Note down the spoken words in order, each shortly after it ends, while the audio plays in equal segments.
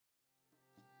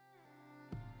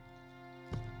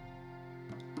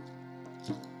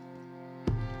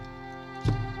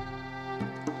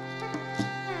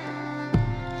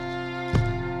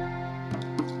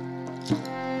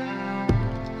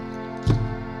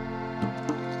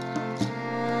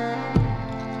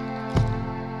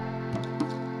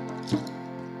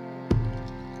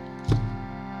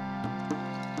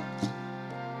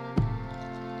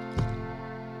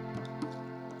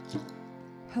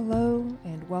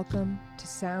welcome to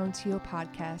Sounds Heal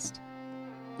Podcast.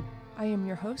 I am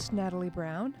your host, Natalie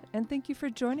Brown, and thank you for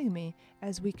joining me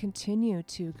as we continue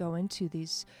to go into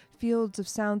these fields of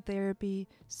sound therapy,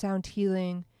 sound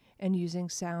healing, and using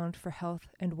sound for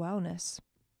health and wellness.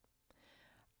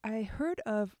 I heard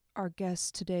of our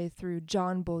guest today through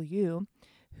John Beaulieu,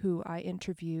 who I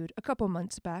interviewed a couple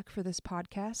months back for this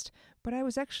podcast, but I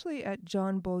was actually at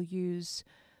John Beaulieu's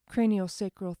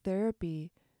craniosacral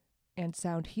therapy and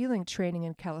sound healing training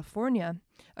in California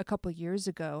a couple years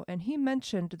ago, and he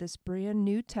mentioned this brand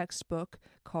new textbook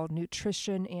called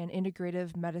Nutrition and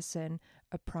Integrative Medicine,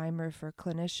 a primer for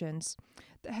clinicians,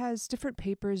 that has different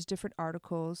papers, different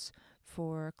articles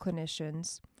for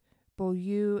clinicians.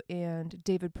 Beaulieu and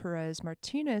David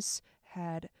Perez-Martinez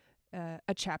had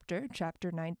a chapter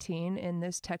 19, in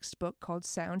this textbook called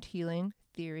Sound Healing,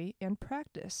 Theory, and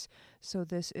Practice. So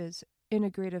this is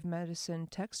integrative medicine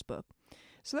textbook.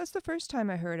 So that's the first time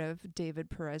I heard of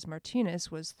David Perez-Martinez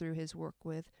was through his work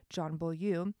with John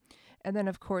Beaulieu. And then,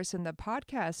 of course, in the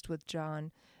podcast with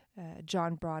John,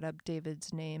 John brought up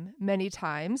David's name many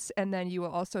times. And then you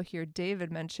will also hear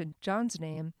David mention John's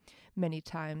name many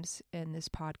times in this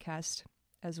podcast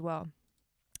as well.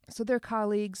 So they're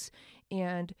colleagues,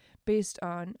 and based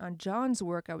on John's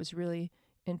work, I was really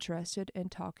interested in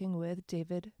talking with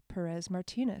David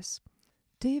Perez-Martinez.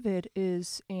 David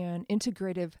is an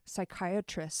integrative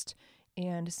psychiatrist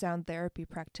and sound therapy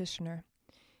practitioner.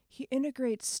 He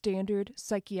integrates standard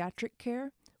psychiatric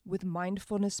care with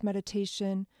mindfulness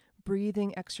meditation,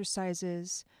 breathing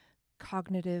exercises,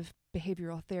 cognitive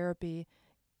behavioral therapy,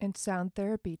 and sound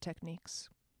therapy techniques.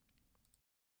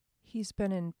 He's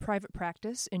been in private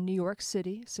practice in New York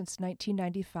City since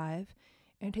 1995,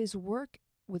 and his work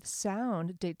with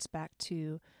sound dates back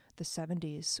to the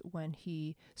 70s when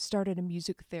he started a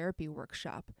music therapy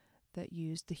workshop that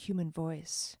used the human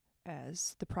voice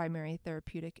as the primary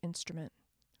therapeutic instrument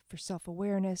for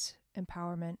self-awareness,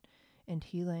 empowerment, and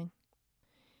healing.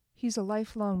 He's a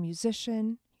lifelong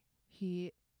musician.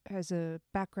 He has a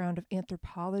background of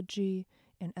anthropology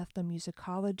and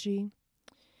ethnomusicology.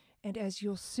 And as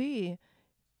you'll see,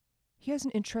 he has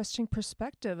an interesting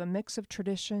perspective, a mix of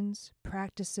traditions,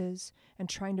 practices, and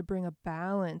trying to bring a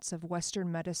balance of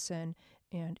Western medicine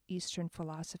and Eastern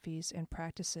philosophies and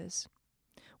practices.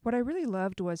 What I really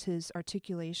loved was his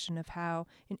articulation of how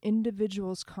an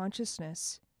individual's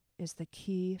consciousness is the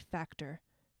key factor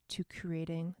to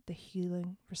creating the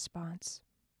healing response.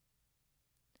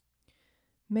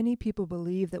 Many people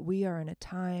believe that we are in a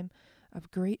time of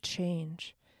great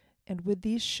change, and with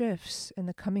these shifts and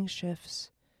the coming shifts,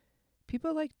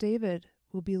 people like David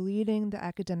will be leading the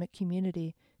academic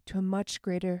community to a much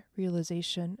greater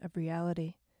realization of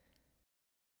reality.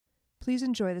 Please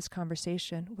enjoy this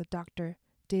conversation with Dr.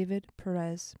 David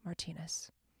Perez-Martinez.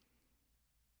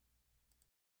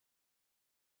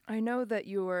 I know that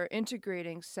you are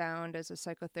integrating sound as a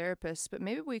psychotherapist, but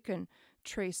maybe we can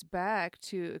trace back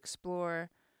to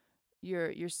explore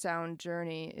your sound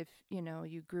journey. If,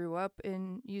 you grew up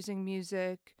in using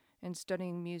music and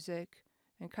studying music,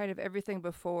 and kind of everything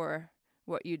before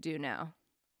what you do now.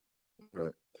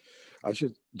 Right. I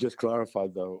should just clarify,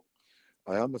 though,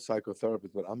 I am a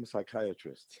psychotherapist, but I'm a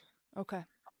psychiatrist. Okay.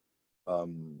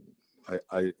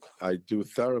 I do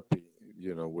therapy,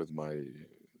 with my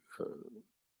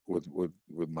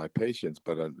with my patients,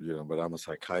 but I'm a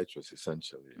psychiatrist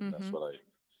essentially. And that's what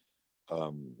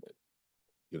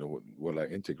what I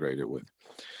integrate it with.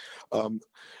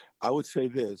 I would say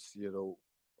this,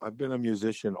 I've been a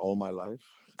musician all my life,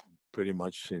 pretty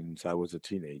much since I was a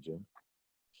teenager.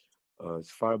 As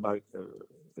far back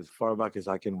as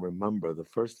I can remember, the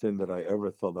first thing that I ever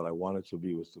thought that I wanted to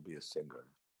be was to be a singer.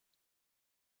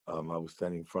 I was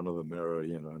standing in front of the mirror,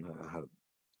 and I had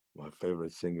my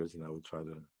favorite singers, and I would try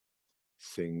to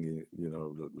sing,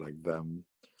 like them.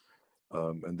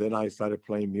 And then I started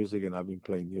playing music, and I've been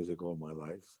playing music all my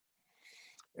life.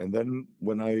 And then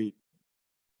when I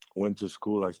went to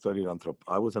school, I studied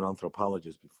I was an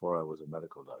anthropologist before I was a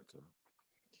medical doctor.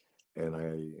 And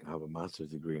I have a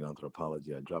master's degree in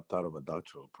anthropology. I dropped out of a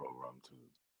doctoral program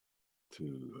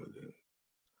to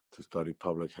study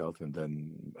public health and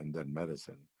then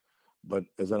medicine. But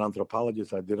as an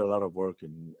anthropologist, I did a lot of work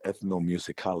in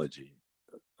ethnomusicology.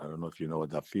 I don't know if you know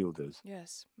what that field is.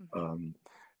 Yes.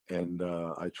 And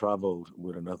I traveled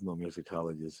with an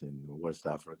ethnomusicologist in West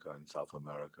Africa and South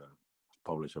America,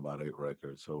 published about 8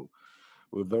 records. So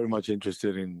we're very much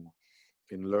interested in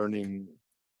learning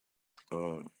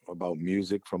about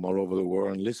music from all over the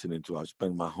world and listening to. I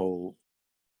spent my whole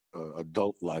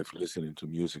adult life listening to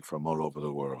music from all over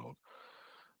the world.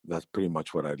 That's pretty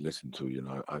much what I listen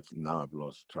to. I've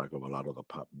lost track of a lot of the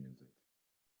pop music.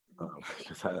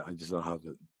 because I just don't have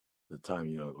the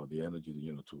time, or the energy,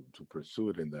 to pursue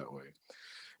it in that way.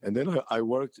 And then I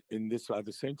worked in this at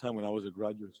the same time when I was a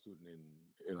graduate student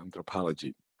in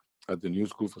anthropology at the New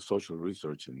School for Social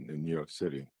Research in New York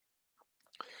City.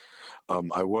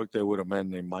 I worked there with a man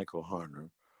named Michael Harner,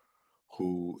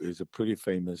 who is a pretty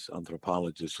famous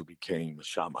anthropologist who became a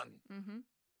shaman.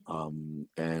 Mm-hmm.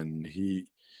 And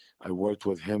I worked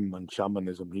with him on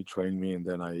shamanism. He trained me, and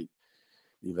then I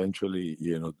eventually,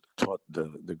 taught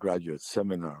the graduate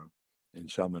seminar in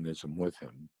shamanism with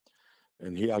him.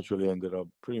 And he actually ended up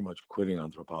pretty much quitting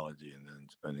anthropology and then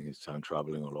spending his time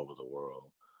traveling all over the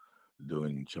world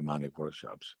doing shamanic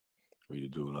workshops where you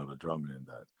do a lot of drumming and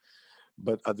that.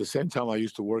 But at the same time, I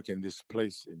used to work in this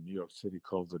place in New York City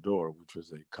called The Door, which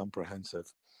was a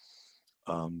comprehensive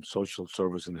social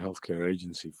service and healthcare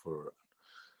agency for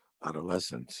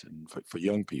adolescents and for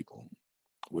young people,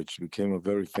 which became a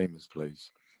very famous place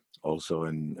also.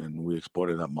 And we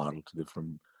exported that model to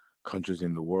different countries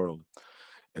in the world.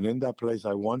 And in that place,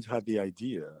 I once had the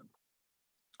idea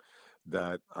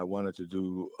that I wanted to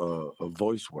do a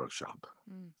voice workshop.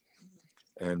 Mm.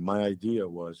 And my idea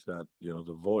was that,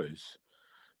 the voice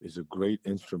is a great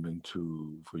instrument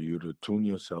for you to tune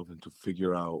yourself and to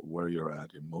figure out where you're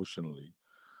at emotionally,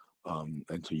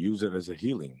 and to use it as a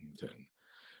healing thing.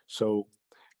 So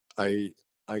I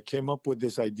I came up with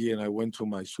this idea and I went to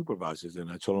my supervisors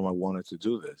and I told them I wanted to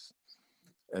do this.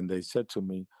 And they said to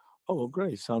me, "Oh,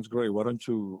 great, sounds great. Why don't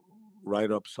you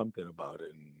write up something about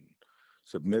it and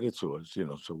submit it to us,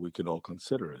 so we can all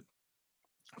consider it."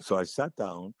 So I sat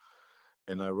down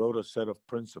and I wrote a set of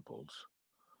principles,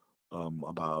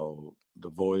 about the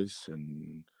voice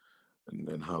and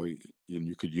how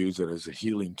you could use it as a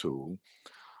healing tool.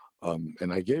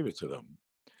 And I gave it to them,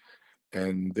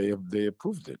 and they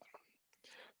approved it.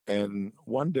 And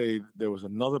one day there was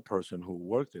another person who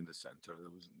worked in the center. There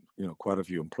was, quite a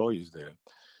few employees there.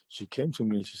 She came to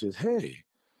me and she says, "Hey,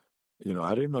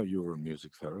 I didn't know you were a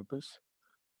music therapist.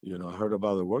 I heard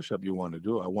about the workshop you want to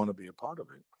do. I want to be a part of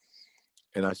it."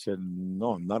 And I said,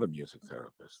 "No, I'm not a music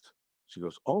therapist." She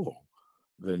goes, "Oh,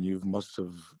 then you must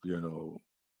have,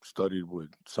 studied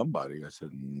with somebody." I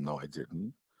said, "No, I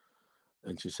didn't."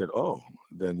 And she said, "Oh,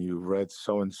 then you read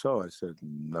so and so." I said,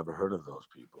 "Never heard of those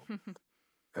people."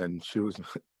 And she was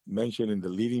mentioning the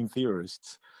leading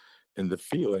theorists in the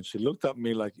field, and she looked at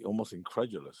me like almost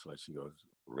incredulous. Like she goes,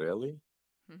 "Really?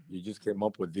 You just came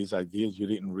up with these ideas you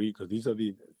didn't read? Because these are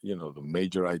the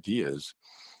major ideas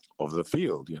of the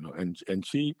field, And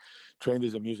she trained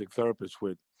as a music therapist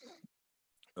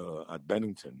at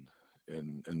Bennington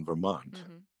in Vermont,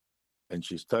 Mm-hmm. and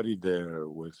she studied there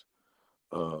with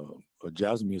uh, a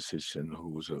jazz musician who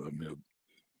was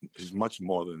he's much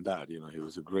more than that. He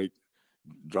was a great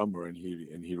drummer, and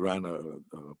he ran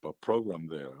a program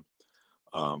there.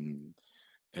 Um,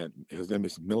 and his name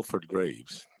is Milford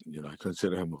Graves. I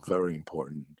consider him a very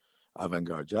important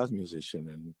avant-garde jazz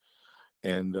musician.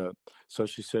 And so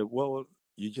she said, "Well,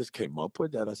 you just came up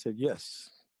with that?" I said, "Yes."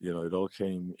 It all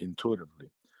came intuitively.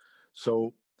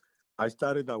 So I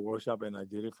started that workshop, and I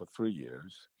did it for 3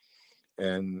 years.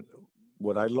 And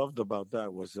what I loved about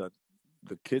that was that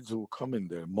the kids who were coming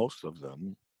there, most of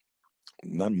them,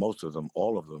 not most of them,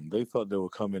 all of them, they thought they were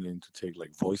coming in to take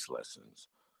like voice lessons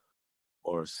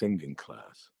or a singing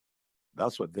class.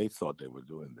 That's what they thought they were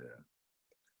doing there.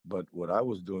 But what I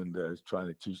was doing there is trying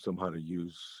to teach them how to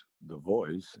use the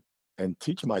voice and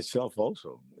teach myself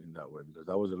also in that way, because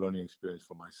that was a learning experience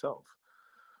for myself,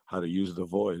 how to use the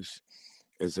voice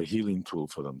as a healing tool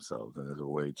for themselves and as a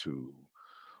way to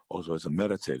also as a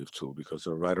meditative tool, because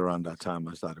right around that time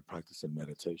I started practicing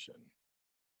meditation.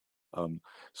 Um,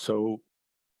 so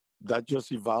that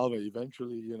just evolved.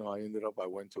 Eventually, I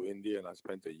went to India and I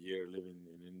spent a year living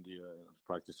in India and I was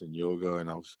practicing yoga and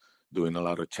I was doing a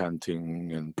lot of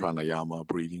chanting and pranayama,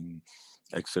 breathing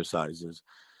exercises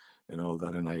and all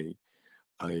that. And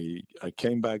I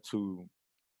came back to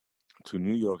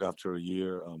New York after a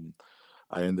year.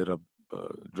 I ended up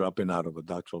dropping out of a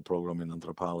doctoral program in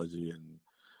anthropology,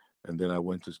 and then I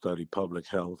went to study public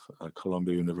health at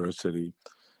Columbia University.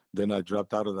 Then I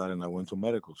dropped out of that and I went to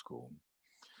medical school.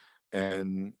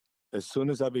 And as soon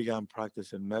as I began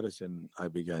practicing medicine, I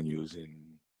began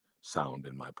using sound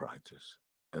in my practice.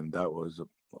 And that was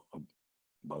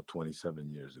about 27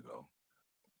 years ago.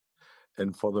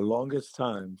 And for the longest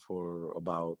time, for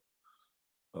about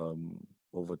um,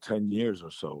 over 10 years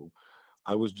or so,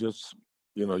 I was just,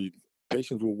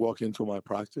 patients would walk into my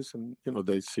practice and,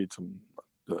 they'd see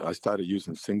I started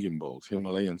using singing bowls,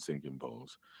 Himalayan singing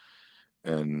bowls,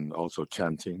 and also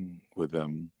chanting with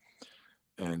them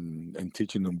and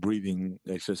teaching them breathing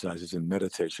exercises and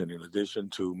meditation in addition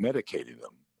to medicating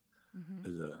them.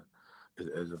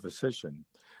 Mm-hmm. as a physician,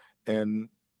 and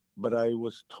but I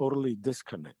was totally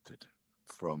disconnected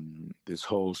from this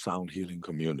whole sound healing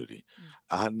community.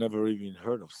 I had never even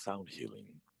heard of sound healing.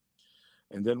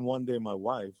 And then one day, my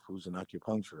wife, who's an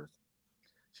acupuncturist,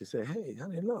 she said, "Hey,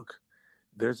 honey, look,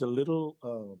 there's a little,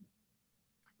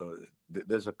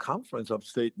 there's a conference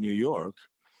upstate New York,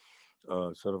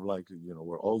 sort of like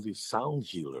where all these sound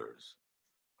healers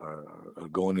are, are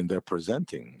going in there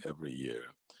presenting every year."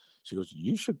 She goes,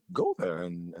 "You should go there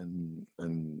and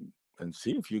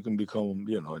see if you can become,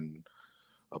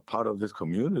 a part of this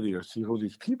community or see who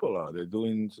these people are. They're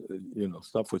doing,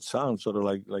 stuff with sound, sort of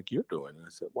like you're doing." And I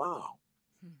said, "Wow."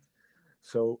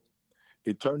 So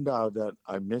it turned out that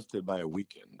I missed it by a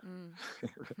weekend.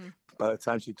 Mm-hmm. By the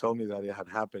time she told me that it had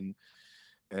happened,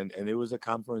 and it was a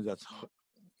conference that's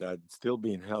still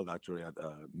being held actually at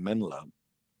Menla,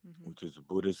 Mm-hmm. which is a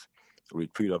Buddhist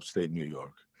retreat upstate New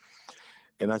York.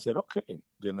 And I said, okay,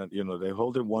 then they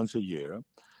hold it once a year,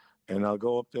 and I'll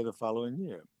go up there the following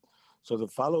year. So the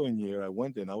following year, I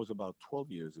went in. I was about 12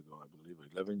 years ago, I believe,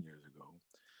 11 years ago,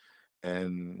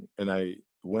 and I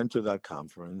went to that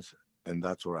conference, and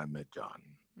that's where I met John.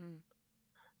 Mm.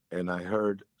 And I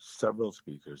heard several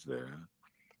speakers there,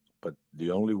 but the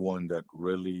only one that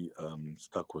really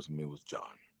stuck with me was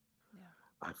John.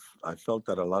 Yeah. I felt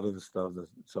that a lot of the stuff that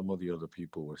some of the other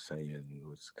people were saying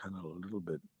was kind of a little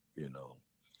bit, you know,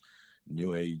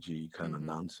 new agey kind of Mm-hmm.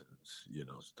 nonsense,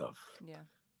 stuff, Yeah.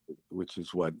 which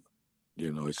is what,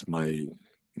 it's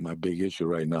my big issue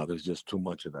right now. There's just too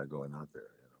much of that going out there.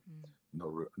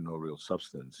 Mm. No real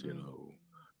substance, Mm.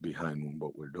 behind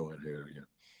what we're doing here.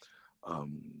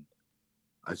 Um,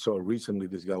 I saw recently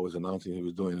this guy was announcing he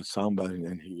was doing a sound bite,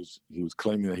 and he was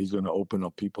claiming that he's going to open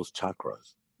up people's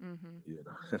chakras.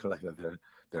 Mm-hmm. Like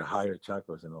their higher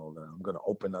chakras and all that. I'm going to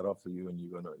open that up for you, and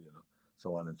you're going to,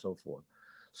 so on and so forth.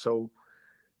 So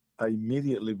I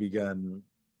immediately began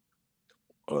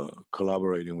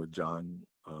collaborating with John,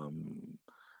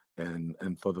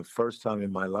 and for the first time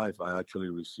in my life, I actually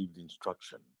received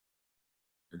instruction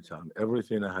in sound.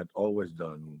 Everything I had always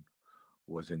done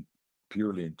was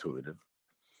purely intuitive.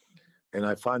 And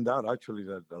I found out actually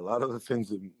that a lot of the things,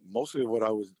 that mostly what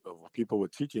people were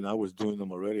teaching, I was doing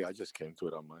them already. I just came to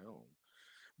it on my own.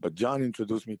 But John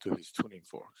introduced me to his tuning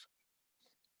forks.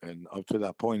 And up to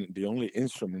that point, the only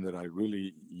instrument that I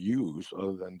really used,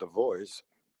 other than the voice,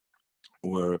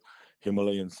 were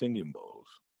Himalayan singing bowls.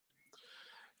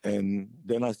 And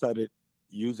then I started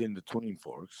using the tuning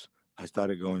forks. I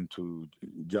started going to,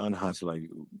 John has like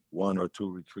one or two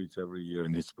retreats every year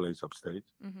in his place upstate.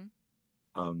 Mm-hmm.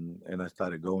 And I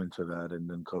started going to that and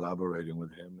then collaborating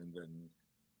with him. And then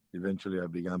eventually I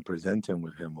began presenting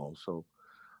with him also.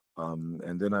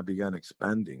 And then I began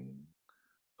expanding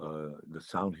the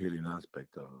sound healing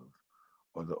aspect of,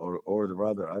 or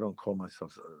rather, I don't call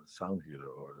myself a sound healer,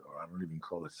 or I don't even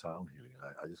call it sound healing.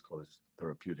 I just call it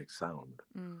therapeutic sound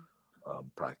Mm.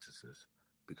 practices,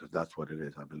 because that's what it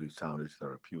is. I believe sound is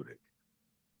therapeutic.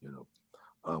 You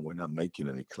we're not making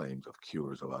any claims of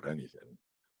cures about anything.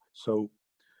 So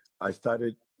I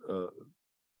started uh,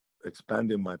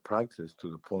 expanding my practice to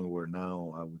the point where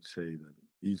now I would say that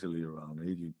easily around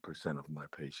 80% of my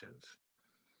patients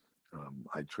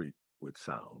I treat with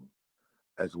sound,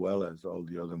 as well as all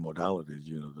the other modalities,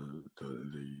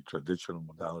 the traditional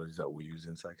modalities that we use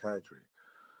in psychiatry.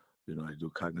 I do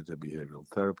cognitive behavioral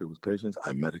therapy with patients.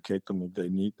 I medicate them if they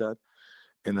need that,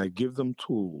 and I give them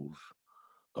tools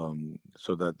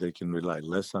so that they can rely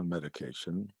less on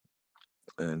medication,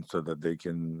 and so that they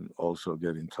can also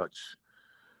get in touch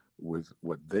with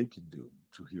what they can do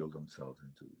to heal themselves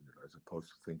into, as opposed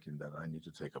to thinking that I need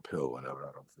to take a pill whenever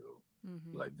I don't feel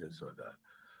Mm-hmm. like this or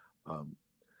that.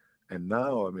 And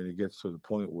now, I mean, it gets to the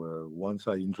point where once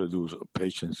I introduce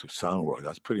patients to sound work,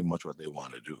 that's pretty much what they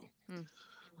want to do. Mm.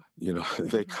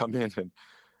 They come in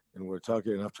and we're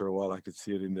talking, and after a while, I could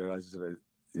see it in their eyes.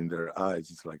 In their eyes,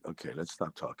 it's like, okay, let's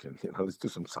stop talking. Let's do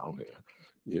some sound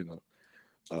here.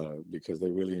 Because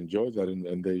they really enjoy that,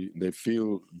 and they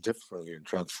feel differently and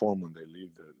transform when they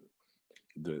leave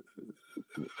the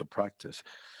the practice.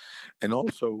 And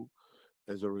also,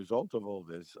 as a result of all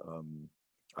this,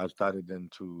 I started then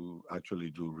to actually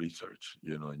do research,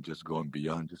 and just going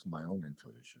beyond just my own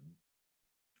intuition.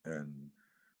 And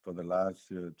for the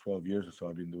last 12 years or so,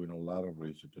 I've been doing a lot of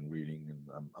research and reading,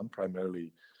 and I'm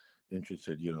primarily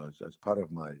interested, as part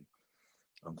of my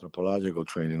anthropological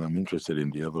training, I'm interested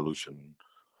in the evolution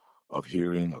of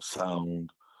hearing, of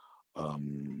sound,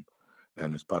 um,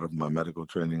 and as part of my medical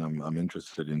training, I'm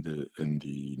interested in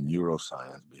the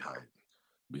neuroscience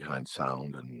behind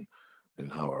sound, and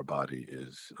how our body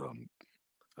is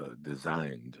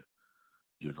designed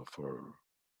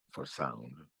for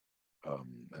sound,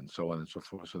 and so on and so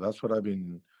forth. So that's what I've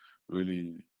been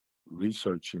really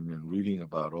researching and reading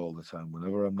about all the time.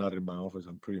 Whenever I'm not in my office,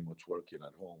 I'm pretty much working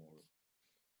at home.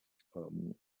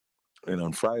 And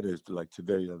on Fridays, like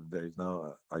today, the other days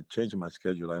now, I changed my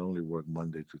schedule. I only work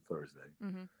Monday to Thursday,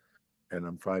 Mm-hmm. and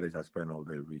on Fridays I spend all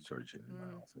day researching in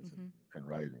my office Mm-hmm. and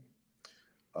writing.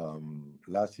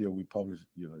 Last year we published,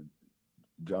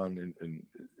 John, and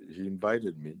he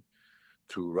invited me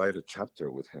to write a chapter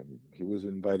with him. He was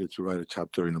invited to write a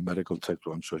chapter in a medical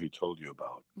textbook I'm sure he told you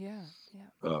about. Yeah. Yeah.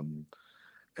 Um,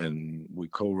 and we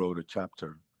co-wrote a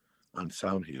chapter on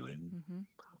sound healing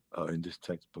Mm-hmm. in this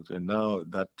textbook. And now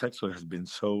that textbook has been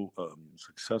so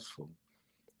successful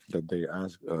that they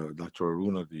asked Dr.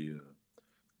 Aruna, the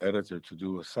editor, to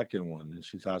do a second one. And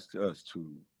she's asked us to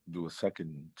do a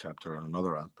second chapter on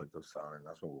another aspect of sound. And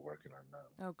that's what we're working on now.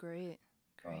 Oh, great.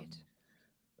 Um,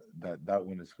 Great. that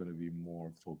one is going to be more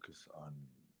focused on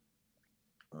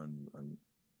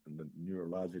the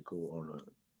neurological or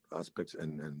aspects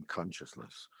and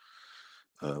consciousness,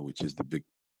 which is the big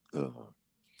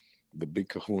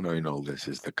kahuna in all this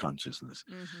is the consciousness.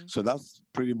 Mm-hmm. So that's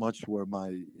pretty much where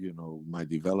my my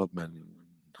development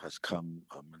has come,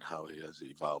 and how it has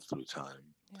evolved through time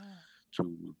Yeah.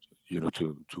 to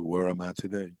to where I'm at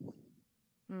today.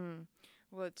 Mm.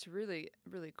 Well, it's really,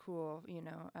 really cool,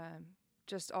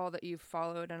 just all that you've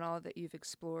followed and all that you've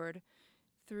explored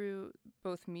through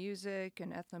both music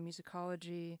and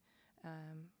ethnomusicology.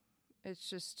 Um, it's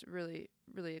just really,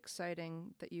 really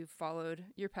exciting that you've followed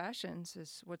your passions,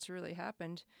 is what's really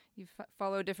happened. You've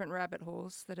followed different rabbit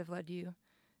holes that have led you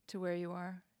to where you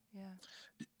are. Yeah.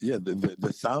 Yeah,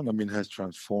 the sound, I mean, has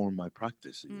transformed my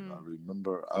practice. I Mm.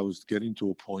 remember I was getting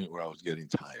to a point where I was getting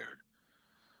tired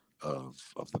of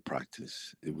the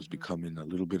practice. It was Mm-hmm. becoming a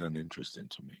little bit uninteresting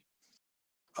to me.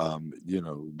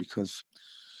 Because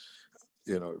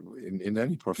in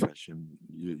any profession,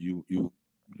 you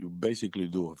basically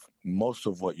do most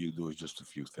of what you do is just a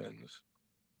few things,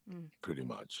 Mm. pretty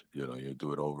much. You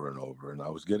do it over and over, and I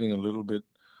was getting a little bit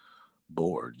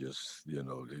bored. Just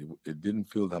it didn't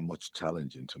feel that much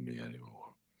challenging to me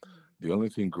anymore. Mm. The only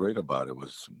thing great about it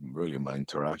was really my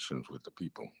interactions with the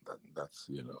people. That's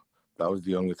that was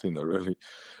the only thing that really.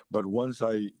 But once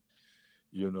I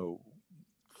you know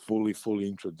fully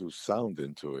introduced sound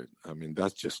into it, I mean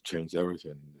that's just changed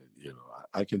everything.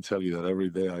 I can tell you that every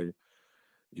day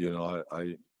you know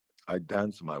I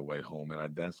dance my way home, and I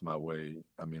dance my way.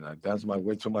 I mean, I dance my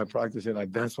way to my practice, and I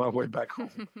dance my way back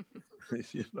home.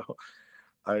 you know,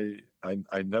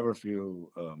 I never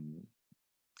feel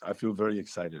I feel very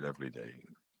excited every day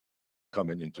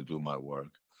coming in to do my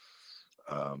work,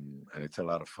 and it's a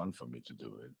lot of fun for me to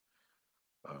do it.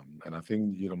 And I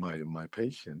think my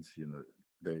patients,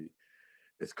 they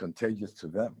it's contagious to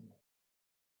them,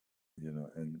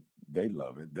 and they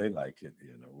love it, they like it.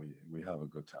 We have a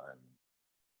good time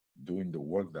doing the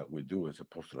work that we do, as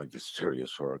opposed to like the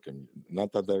serious work. And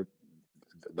not that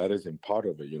that isn't part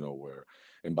of it, where,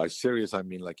 and by serious I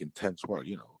mean like intense work.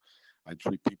 I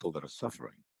treat people that are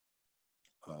suffering,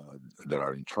 that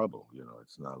are in trouble.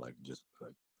 It's not like just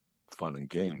like fun and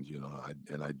games.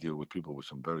 And I deal with people with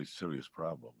some very serious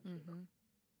problems, Mm-hmm.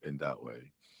 in that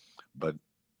way. But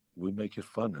we make it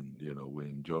fun, and we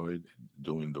enjoy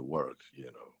doing the work,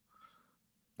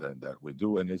 that we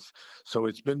do. And it's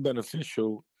been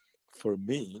beneficial for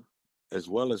me as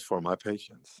well as for my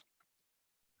patients.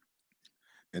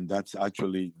 And that's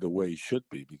actually the way it should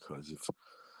be, because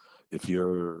if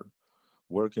you're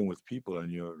working with people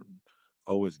and you're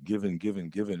always giving,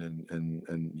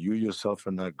 and you yourself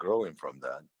are not growing from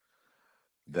that,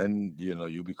 then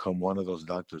you become one of those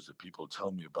doctors that people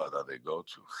tell me about that they go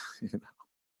to.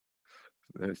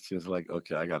 It's just like,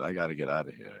 okay, I got to get out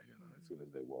of here, as soon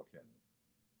as they walk in.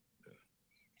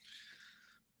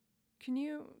 Can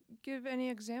you give any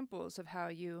examples of how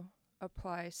you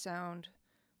apply sound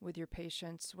with your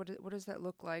patients? What does that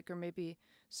look like? Or maybe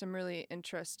some really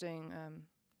interesting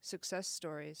success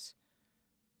stories?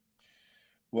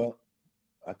 Well,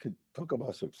 I could talk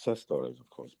about success stories, of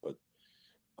course, but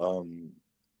um,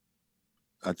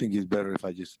 I think it's better if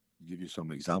I just give you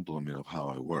some example, of how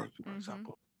I work, for Mm-hmm.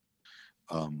 example.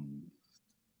 Um,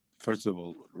 First of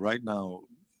all, right now,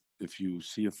 if you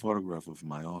see a photograph of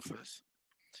my office,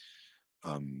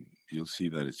 you'll see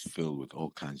that it's filled with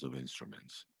all kinds of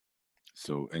instruments.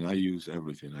 So, and I use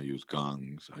everything. I use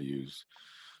gongs, I use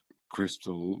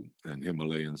crystal and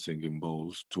Himalayan singing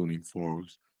bowls, tuning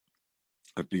forks.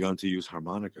 I've begun to use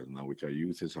harmonicas now, which I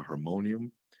use as a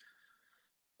harmonium,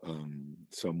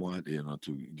 somewhat,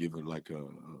 to give it like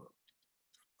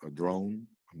a drone,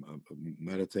 a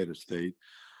meditative state.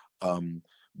 Um,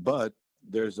 but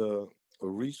There's a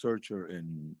researcher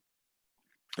in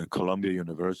Columbia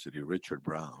University, Richard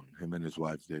Brown. Him and his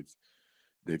wife,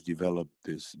 they've developed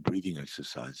this breathing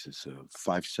exercise. It's a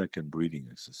 5 second breathing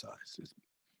exercise. It's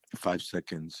 5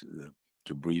 seconds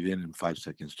to breathe in and 5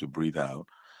 seconds to breathe out.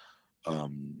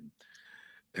 Um,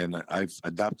 and I've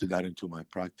adapted that into my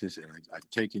practice, and I've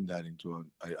taken that into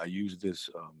I use this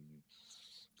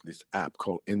app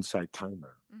called Insight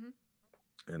Timer,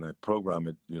 and I program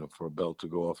it, for a bell to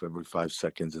go off every 5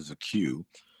 seconds as a cue.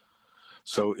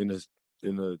 So in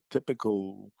a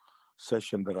typical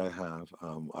session that I have,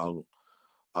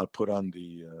 I'll put on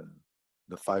the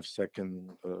 5 second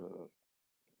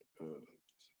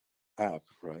app,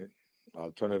 right?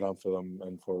 I'll turn it on for them,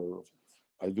 and for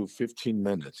I do 15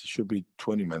 minutes. It should be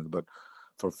 20 minutes, but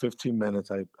for 15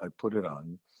 minutes, I put it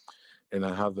on, and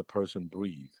I have the person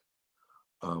breathe.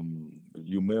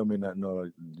 You may or may not know,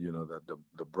 that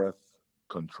the breath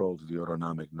controls the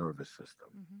autonomic nervous system.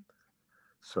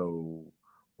 So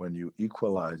when you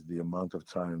equalize the amount of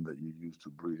time that you use to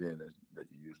breathe in and that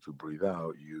you use to breathe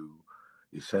out, you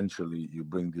essentially you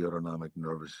bring the autonomic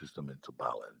nervous system into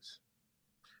balance.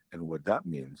 And what that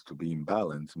means, to be in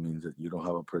balance, means that you don't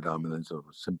have a predominance of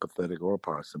sympathetic or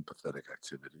parasympathetic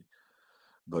activity,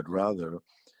 but rather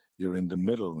you're in the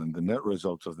middle. And the net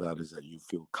result of that is that you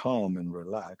feel calm and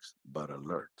relaxed, but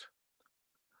alert,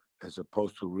 as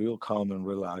opposed to real calm and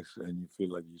relaxed, and you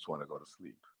feel like you just want to go to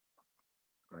sleep,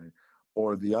 right?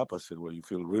 Or the opposite, where you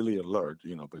feel really alert,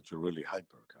 but you're really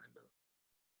hyper, kind of.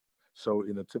 So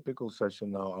in a typical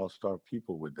session now, I'll start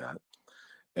people with that.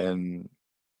 And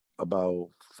about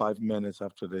 5 minutes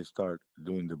after they start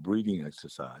doing the breathing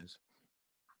exercise,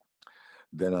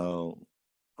 then I'll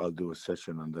do a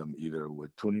session on them either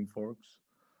with tuning forks,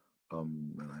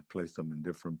 and I place them in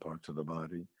different parts of the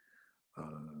body,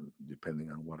 depending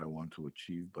on what I want to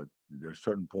achieve. But there are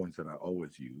certain points that I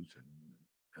always use,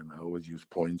 and I always use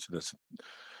points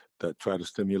that try to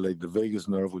stimulate the vagus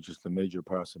nerve, which is the major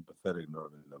parasympathetic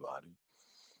nerve in the body,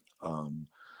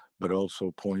 but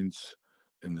also points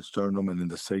in the sternum and in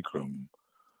the sacrum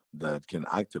that can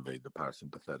activate the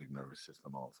parasympathetic nervous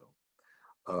system also.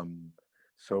 Um,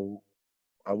 so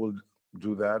I will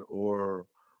do that, or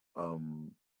um,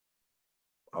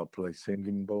 I'll play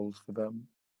singing bowls for them.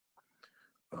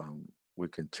 We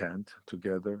can chant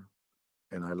together,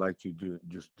 and I like to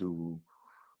do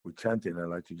with chanting. I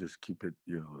like to just keep it,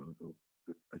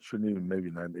 I shouldn't even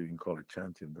maybe not even call it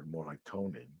chanting, but more like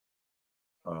toning,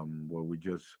 where we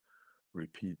just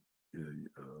repeat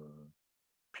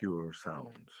pure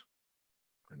sounds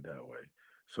in that way.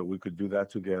 So we could do that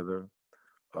together.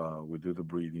 We do the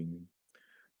breathing,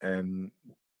 and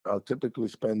I'll typically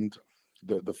spend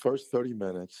the first 30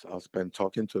 minutes, I'll spend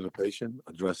talking to the patient,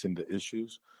 addressing the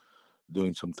issues,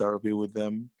 doing some therapy with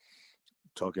them,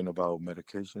 talking about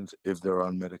medications, if they're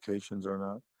on medications or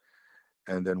not.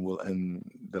 And then we'll end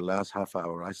the last half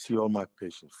hour. I see all my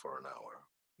patients for an hour,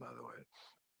 by the way.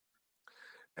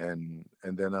 And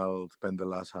then I'll spend the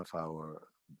last half hour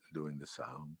doing the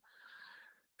sound.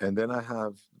 And then I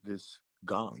have this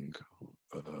gong,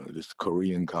 this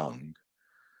Korean gong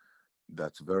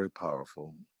that's very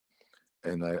powerful.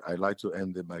 And I like to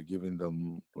end it by giving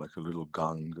them like a little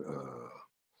gong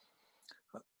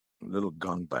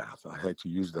bath. I hate to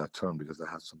use that term because it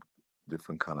has some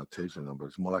different connotation, but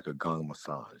it's more like a gong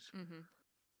massage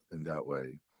in that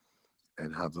way,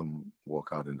 and have them walk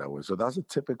out in that way. So that's a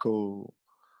typical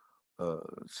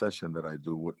session that I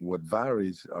do. What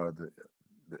varies are the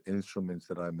instruments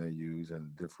that I may use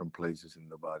and different places in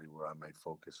the body where I may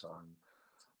focus on.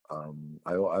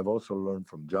 I've also learned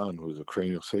from John, who's a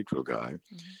craniosacral guy,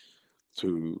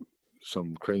 to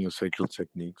some craniosacral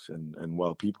techniques. And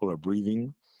while people are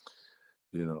breathing,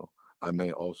 you know, I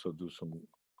may also do some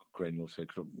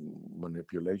craniosacral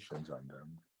manipulations on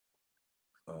them.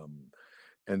 Um,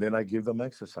 and then I give them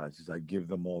exercises. I give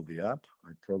them all the app.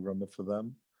 I program it for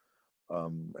them,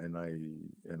 and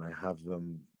I have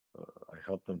them. I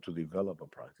help them to develop a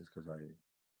practice because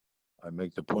I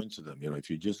make the point to them. If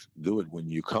you just do it when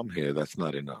you come here, that's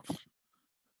not enough.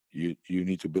 You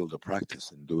need to build a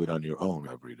practice and do it on your own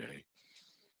every day,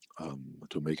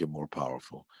 to make it more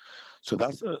powerful. So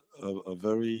that's a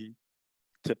very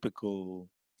typical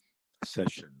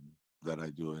session that I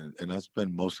do, and I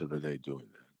spend most of the day doing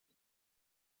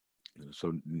that.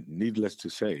 So needless to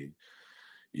say,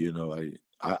 you know, I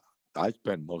I I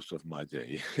spend most of my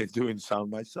day doing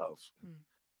sound myself,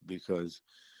 because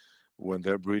when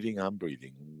they're breathing, I'm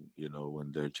breathing.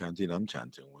 When they're chanting, I'm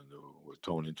chanting. When we're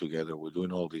toning together, we're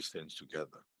doing all these things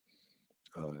together.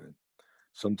 Uh,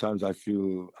 Sometimes I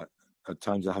feel, at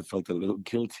times I have felt a little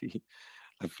guilty.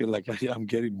 I feel like I'm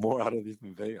getting more out of this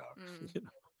than they are. You know?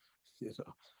 you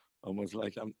know, almost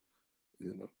like I'm,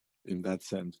 you know, in that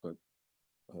sense. But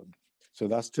um, so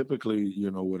that's typically,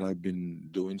 what I've been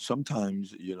doing.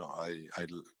 Sometimes,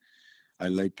 I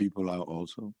lay people out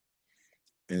also,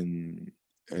 and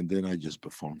then I just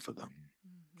perform for them.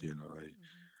 Mm-hmm. You know,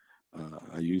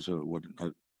 Mm-hmm. I use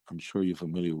I'm sure you're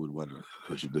familiar with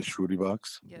the Shruti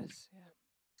box, Yes,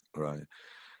 yeah. right?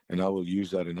 And I will use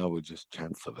that, and I will just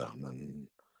chant for them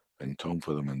and tone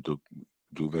for them and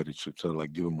do very sort of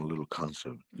like give them a little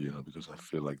concert, Mm-hmm. because I Mm-hmm.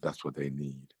 feel like that's what they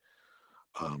need.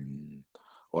 Um,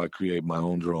 or I create my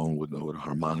own drone with a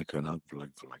harmonica, and for like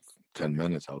 10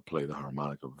 minutes, I'll play the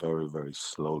harmonica very very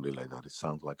slowly like that. It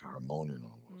sounds like a harmonium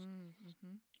almost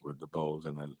Mm-hmm. with the bows,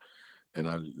 and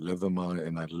I let them on,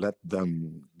 and I let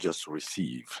them just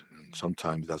receive. And Mm-hmm.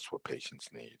 sometimes that's what patients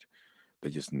need. They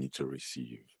just need to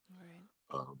receive, Right.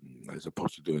 um, as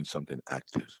opposed to doing something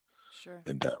active Sure.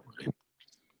 in that way.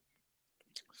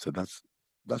 So that's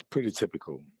pretty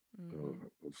typical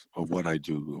Mm-hmm. of what I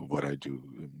do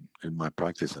in my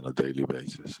practice on a daily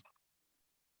basis.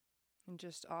 And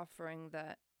just offering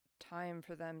that time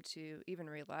for them to even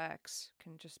relax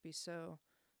can just be so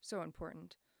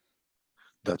important.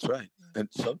 That's right. Yeah. And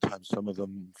sometimes some of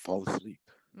them fall asleep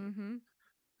Mm-hmm.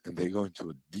 and they go into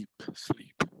a deep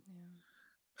sleep.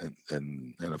 Yeah.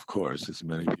 And of course, as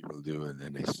many people do, and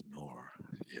then they snore,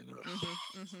 you know,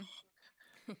 Mm-hmm.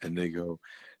 Mm-hmm. and they go,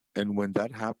 and when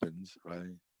that happens,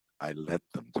 right, I let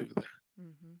them do that.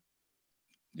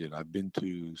 Mm-hmm. I've been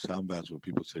to sound baths where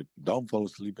people say, "Don't fall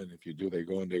asleep," and if you do, they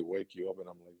go and they wake you up, and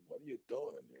I'm like, "What are you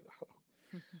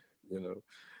doing?" You know.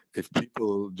 If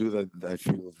people do that, I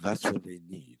feel that's what they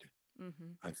need.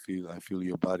 Mm-hmm. I feel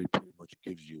your body pretty much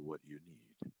gives you what you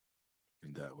need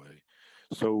in that way.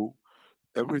 So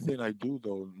everything I do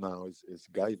though now is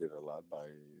guided a lot by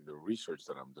the research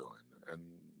that I'm doing and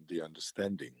the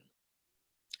understanding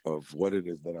of what it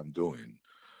is that I'm doing,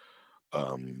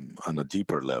 on a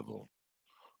deeper level,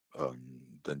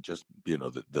 than just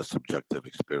the subjective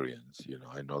experience.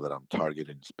 I know that I'm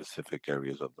targeting specific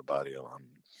areas of the body.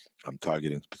 I'm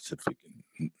targeting specific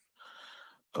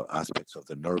aspects of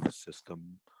the nervous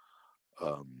system,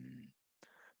 um,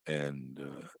 and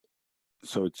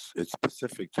so it's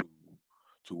specific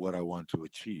to what I want to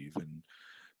achieve.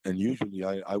 And usually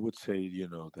I would say,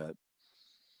 that,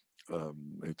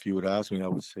 if you would ask me, I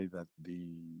would say that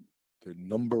the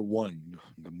number one,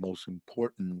 the most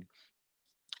important,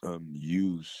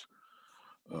 use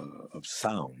of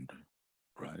sound,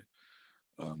 right,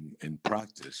 in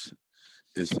practice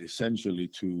is essentially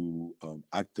to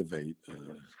activate,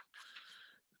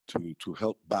 to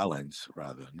help balance,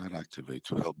 rather, not activate,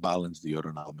 to help balance the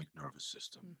autonomic nervous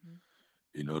system Mm-hmm.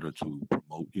 in order to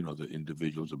promote, the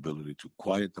individual's ability to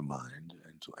quiet the mind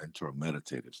and to enter a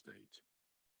meditative state.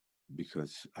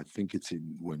 Because I think it's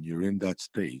in when you're in that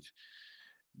state,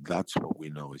 that's what we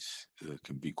know is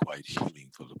can be quite healing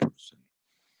for the person.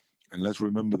 And let's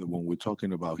remember that when we're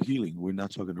talking about healing, we're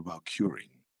not talking about curing.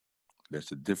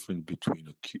 There's a difference between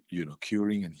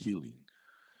curing and healing.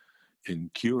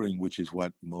 In curing, which is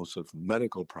what most of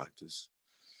medical practice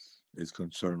is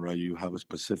concerned, right? You have a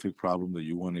specific problem that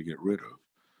you want to get rid of,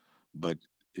 but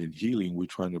in healing, we're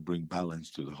trying to bring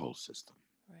balance to the whole system.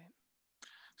 Right.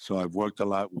 So I've worked a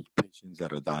lot with patients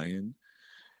that are dying,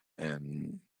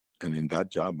 and in that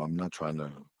job, I'm not trying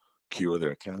to cure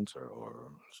their cancer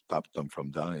or stop them from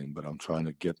dying, but I'm trying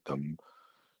to get them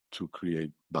to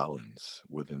create balance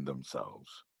within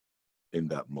themselves in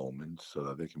that moment so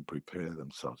that they can prepare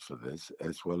themselves for this,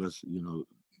 as well as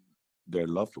their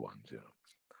loved ones,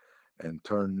 and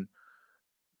turn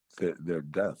their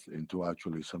death into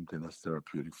actually something that's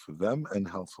therapeutic for them and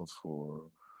helpful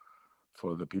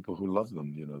for the people who love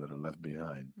them, that are left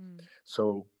behind. Mm.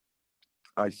 So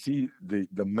I see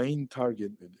the main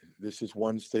target. This is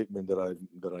one statement that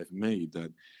I've made,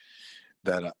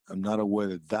 that I'm not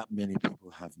aware that many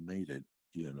people have made it,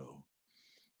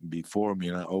 before me.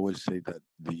 And I always say that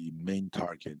the main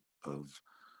target of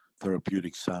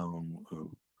therapeutic sound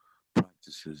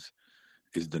practices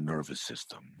is the nervous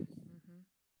system. Mm-hmm.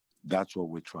 That's what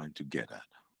we're trying to get at.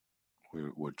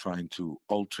 We're trying to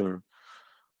alter,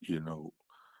 you know,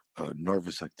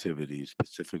 nervous activity,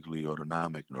 specifically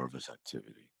autonomic nervous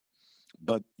activity.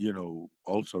 But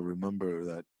also remember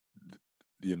that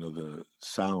the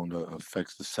sound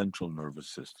affects the central nervous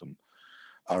system.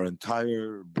 Our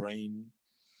entire brain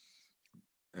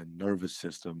and nervous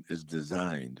system is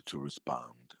designed to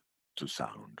respond to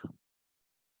sound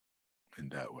in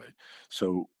that way.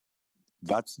 So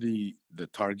that's the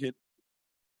target.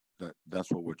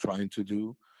 That's what we're trying to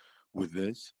do with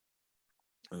this,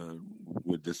 uh,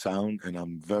 with the sound, and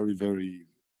I'm very very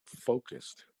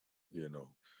focused, you know,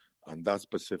 on that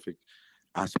specific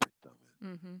aspect of it.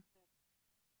 Mm-hmm.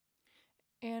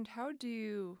 And how do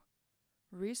you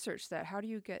research that? How do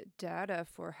you get data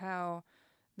for how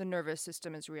the nervous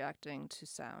system is reacting to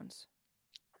sounds?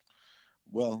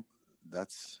 Well,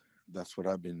 that's what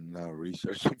I've been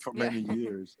researching for Yeah. many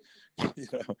years, you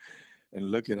know,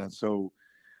 and looking at.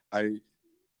 I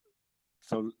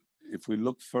so if we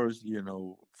look first,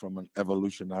 from an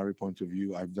evolutionary point of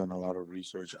view, I've done a lot of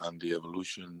research on the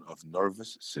evolution of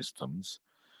nervous systems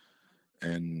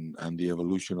and the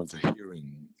evolution of the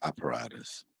hearing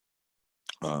apparatus.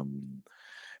 Um,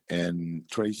 and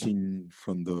tracing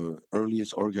from the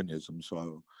earliest organisms.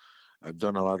 So I've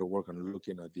done a lot of work on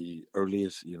looking at the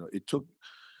earliest, it took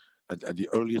at the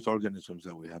earliest organisms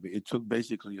that we have, it took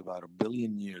basically about 1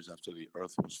 billion years after the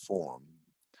earth was formed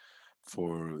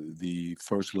for the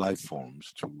first life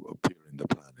forms to appear in the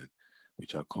planet,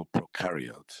 which are called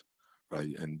prokaryotes,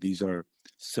 right? And these are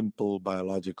simple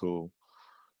biological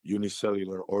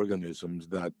unicellular organisms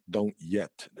that don't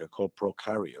yet, they're called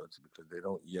prokaryotes because they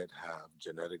don't yet have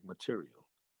genetic material.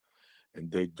 And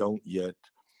they don't yet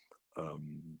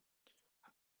um,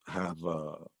 have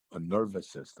a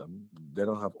nervous system. They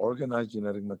don't have organized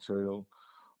genetic material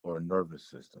or a nervous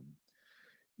system.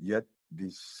 Yet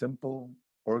these simple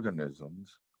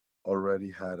organisms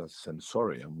already had a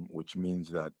sensorium, which means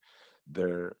that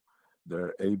they're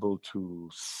they're able to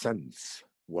sense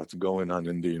what's going on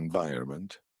in the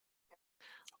environment.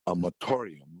 A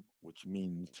motorium, which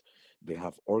means they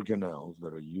have organelles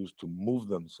that are used to move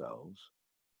themselves,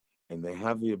 and they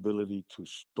have the ability to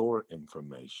store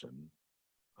information,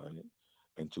 right?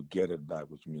 And to get it back,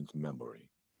 which means memory.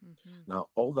 Mm-hmm. Now,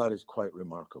 all that is quite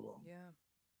remarkable Yeah.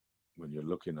 when you're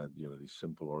looking at these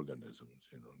simple organisms.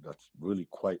 That's really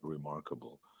quite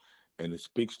remarkable, and it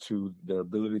speaks to their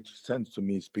ability to sense. To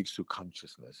me, it speaks to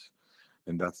consciousness,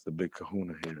 and that's the big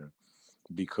kahuna here.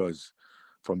 Because,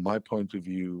 from my point of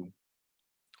view,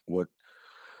 what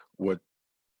what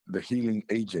the healing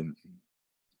agent,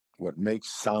 what makes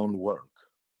sound work,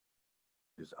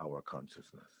 is our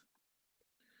consciousness.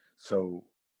 So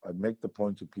I make the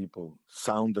point to people: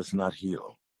 sound does not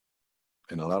heal.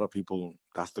 And a lot of people,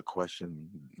 that's the question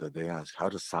that they ask: how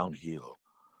does sound heal?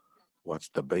 What's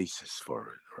the basis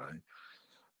for it, right?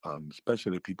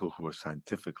 Especially people who are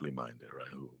scientifically minded,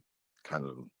 right? Who kind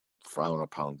of frown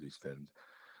upon these things.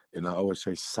 And I always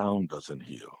say sound doesn't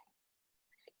heal.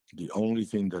 The only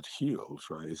thing that heals,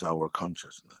 right, is our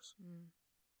consciousness. Mm.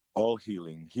 All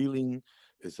healing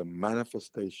is a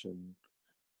manifestation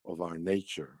of our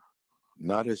nature,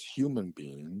 not as human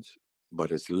beings,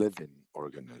 but as living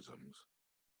organisms.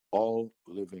 All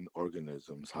living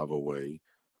organisms have a way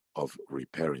of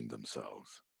repairing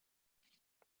themselves.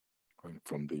 Right?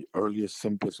 From the earliest,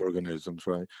 simplest organisms,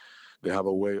 right? They have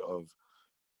a way of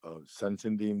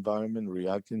sensing the environment,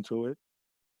 reacting to it,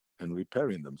 and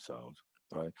repairing themselves,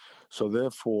 right? So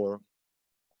therefore,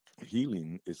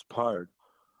 healing is part,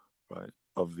 right,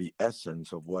 of the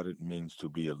essence of what it means to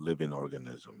be a living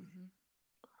organism. Mm-hmm.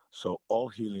 So all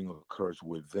healing occurs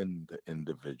within the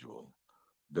individual.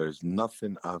 There's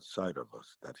nothing outside of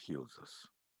us that heals us.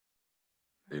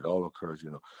 It all occurs,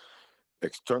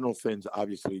 external things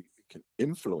obviously can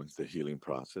influence the healing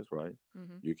process, right?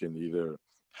 Mm-hmm. You can either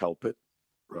help it,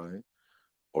 right?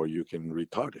 Or you can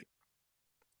retard it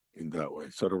in that way.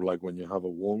 Sort of like when you have a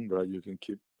wound, right? You can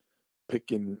keep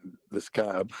picking the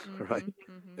scab, right?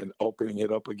 Mm-hmm. Mm-hmm. And opening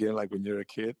it up again, like when you're a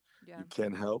kid. Yeah. You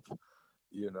can't help,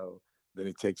 you know, then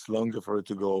it takes longer for it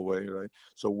to go away, right?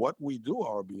 So what we do,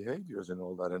 our behaviors and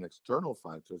all that, and external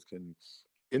factors can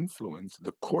influence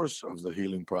the course of the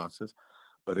healing process,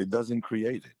 but it doesn't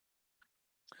create it.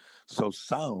 So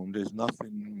sound is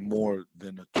nothing more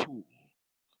than a tool,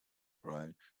 right,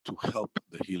 to help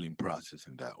the healing process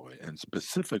in that way, and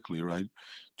specifically, right,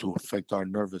 to affect our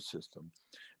nervous system.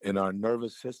 And our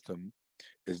nervous system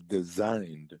is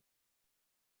designed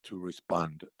to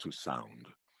respond to sound.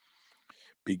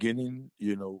 Beginning,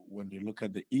 when you look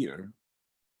at the ear,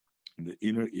 the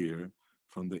inner ear,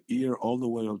 from the ear all the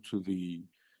way up to the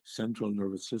central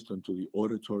nervous system, to the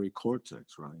auditory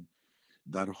cortex, right?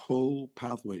 That whole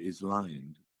pathway is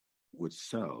lined with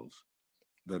cells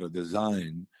that are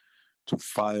designed to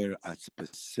fire at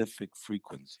specific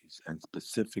frequencies and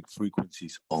specific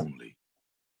frequencies only.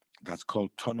 That's called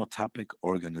tonotopic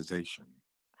organization,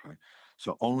 right?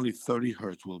 So only 30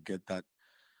 hertz will get that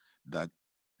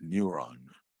neuron,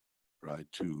 right,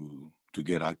 to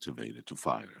get activated, to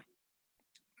fire.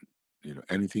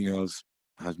 Anything else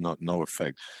has no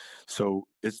effect. So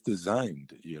it's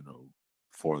designed,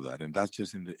 for that, and that's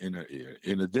just in the inner ear.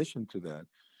 In addition to that,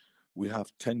 we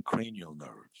have 10 cranial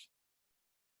nerves,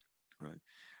 right?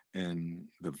 And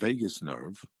the vagus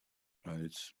nerve,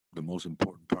 It's the most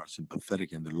important part,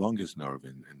 sympathetic, and the longest nerve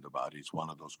in the body. It's one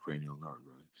of those cranial nerves,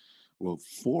 right? Well,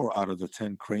 4 out of the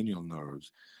 10 cranial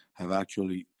nerves have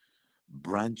actually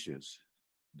branches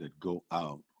that go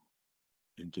out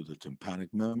into the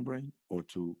tympanic membrane or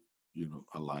to,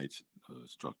 allied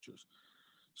structures.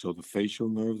 So the facial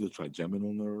nerve, the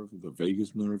trigeminal nerve, the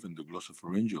vagus nerve, and the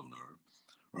glossopharyngeal nerve,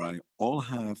 right, all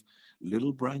have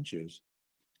little branches,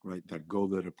 right, that go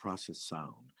there to process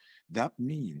sound. That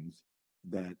means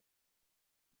that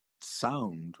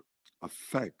sound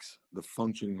affects the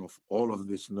functioning of all of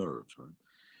these nerves, right?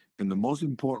 And the most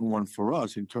important one for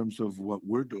us in terms of what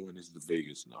we're doing is the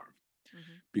vagus nerve,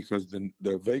 Mm-hmm. because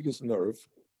the vagus nerve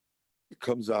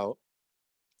comes out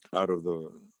of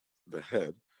the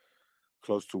head,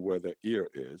 close to where the ear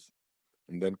is,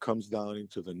 and then comes down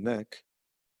into the neck,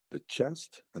 the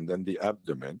chest, and then the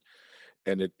abdomen,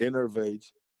 and it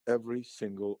innervates every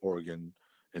single organ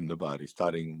in the body,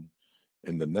 starting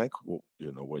in the neck,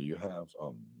 where you have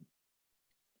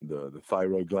the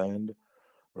thyroid gland,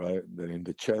 right? Then in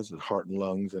the chest, the heart and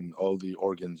lungs, and all the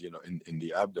organs, in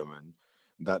the abdomen.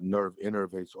 That nerve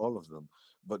innervates all of them.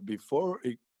 But before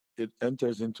it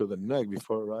enters into the neck,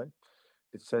 right,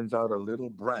 it sends out a little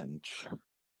branch,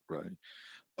 right,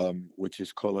 which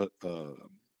is called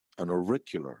an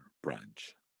auricular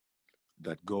branch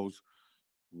that goes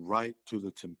right to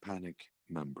the tympanic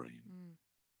membrane. Mm.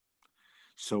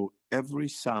 So every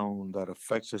sound that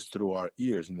affects us through our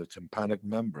ears in the tympanic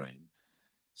membrane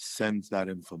sends that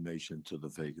information to the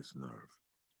vagus nerve. Mm.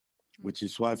 Which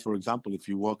is why, for example, if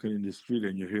you're walking in the street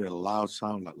and you hear a loud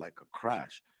sound like a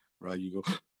crash, right, you go,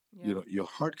 Yeah. your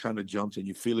heart kind of jumps and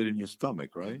you feel it in your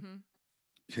stomach, right?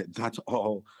 Mm-hmm. That's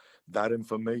all that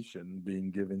information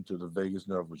being given to the vagus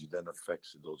nerve, which then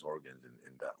affects those organs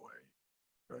in that way,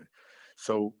 right?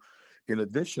 So, in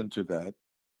addition to that,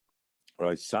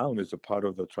 right, sound is a part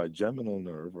of the trigeminal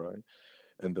nerve, right,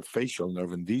 and the facial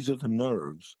nerve, and these are the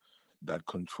nerves that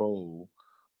control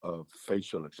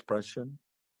facial expression,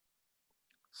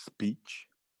 speech,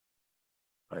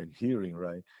 right, hearing,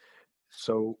 right.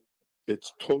 So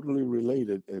it's totally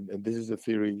related, and this is a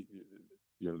theory.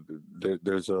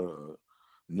 There's a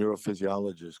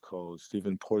neurophysiologist called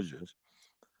Stephen Porges,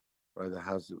 right, that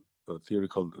has a theory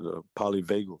called the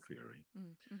polyvagal theory,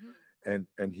 Mm-hmm.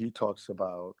 and he talks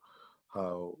about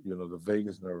how the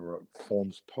vagus nerve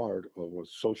forms part of a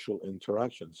social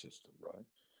interaction system, right?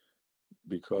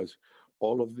 Because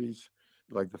all of these,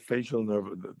 like the facial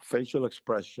nerve, the facial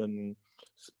expression,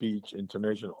 speech,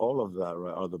 intonation, all of that,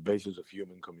 right, are the basis of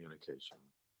human communication.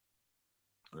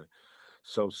 Right?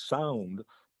 So sound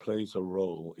plays a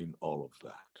role in all of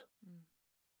that.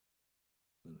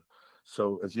 Mm. Mm.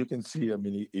 So as you can see, I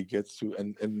mean, it gets to,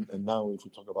 and now if we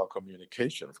talk about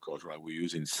communication, of course, right, we're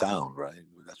using sound, right?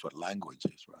 That's what language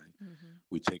is, right? Mm-hmm.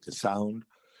 We take a sound,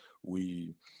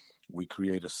 we we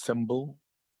create a symbol,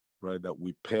 right, that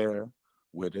we pair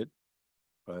with it,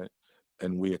 right,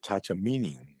 and we attach a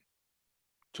meaning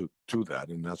to that,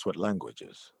 and that's what language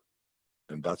is,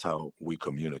 and that's how we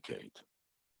communicate,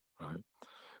 right?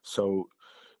 So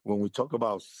when we talk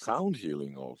about sound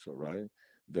healing also, right,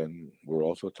 then we're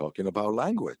also talking about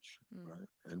language, Mm. right?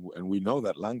 And we know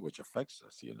that language affects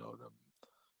us,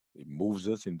 it moves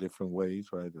us in different ways,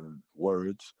 right? The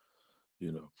words,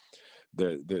 you know.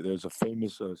 There's a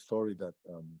famous story that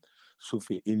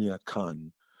Sufi Inayat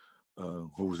Khan,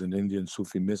 who was an Indian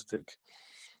Sufi mystic,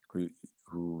 who,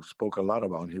 who spoke a lot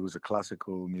about, and he was a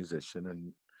classical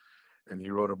musician, and he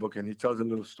wrote a book, and he tells a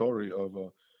little story of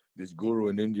this guru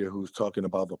in India who's talking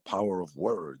about the power of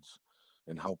words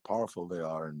and how powerful they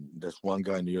are. And there's one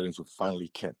guy in the audience who finally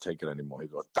can't take it anymore. He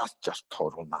goes, "That's just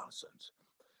total nonsense."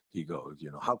 He goes,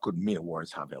 "How could mere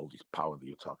words have all this power that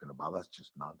you're talking about? That's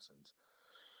just nonsense."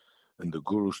 And the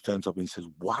guru stands up and says,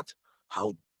 "What?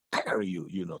 How dare you,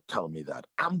 tell me that?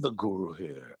 I'm the guru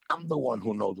here. I'm the one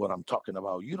who knows what I'm talking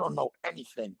about. You don't know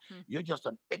anything. Mm. You're just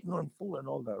an ignorant fool," and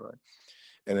all that, right?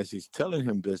 And as he's telling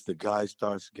him this, the guy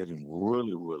starts getting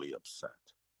really, really upset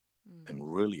Mm.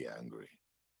 and really angry.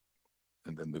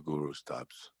 And then the guru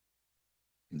stops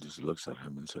and just looks at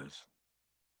him and says,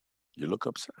 "You look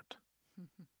upset."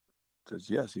 Mm-hmm. Says,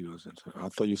 "Yes." He goes, "I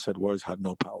thought you said words had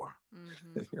no power."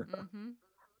 Mm-hmm. Mm-hmm.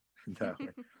 That way.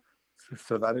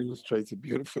 So that illustrates it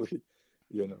beautifully,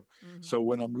 you know. Mm-hmm. So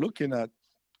when I'm looking at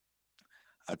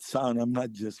sound, I'm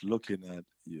not just looking at,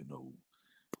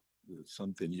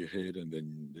 something you heard and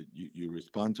then you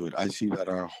respond to it. I see that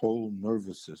our whole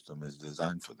nervous system is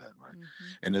designed for that, right?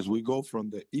 Mm-hmm. And as we go from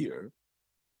the ear,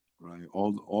 right,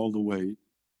 all the way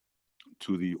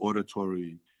to the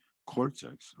auditory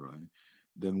cortex, right,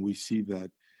 then we see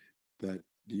that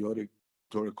the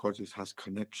auditory cortex has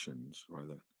connections,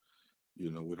 right?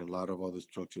 with a lot of other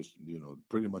structures,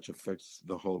 pretty much affects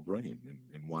the whole brain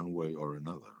in one way or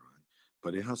another, right?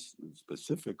 But it has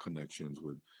specific connections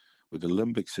with the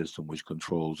limbic system, which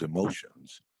controls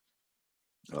emotions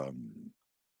um,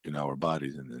 in our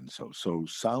bodies, and so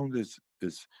sound is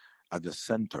at the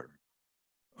center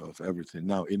of everything.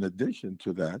 Now, in addition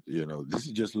to that, this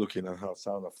is just looking at how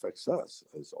sound affects us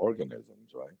as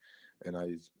organisms, right? And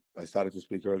I started to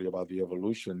speak earlier about the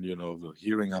evolution, of the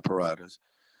hearing apparatus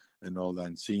and all that,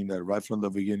 and seeing that right from the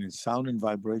beginning, sound and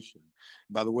vibration.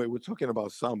 By the way, we're talking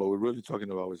about sound, but we're really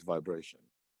talking about its vibration,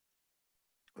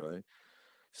 right?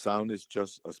 Sound is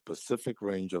just a specific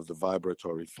range of the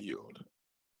vibratory field,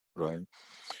 right?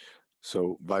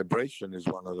 So vibration is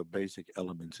one of the basic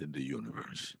elements in the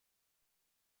universe,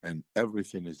 and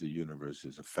everything is the universe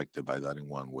is affected by that in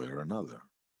one way or another,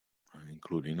 right?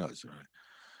 Including us,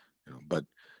 right? But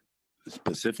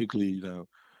specifically,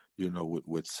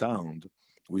 with sound,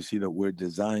 we see that we're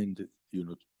designed,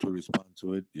 to respond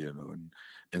to it,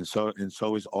 and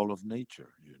so is all of nature,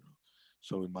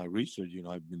 So in my research,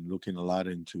 I've been looking a lot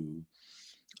into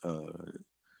uh,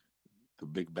 the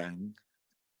Big Bang,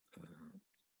 uh,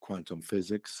 quantum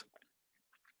physics,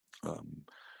 um,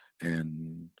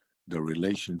 and the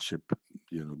relationship,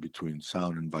 between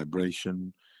sound and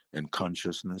vibration and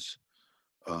consciousness,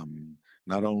 um,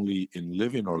 not only in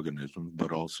living organisms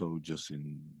but also just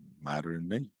in matter and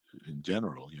nature in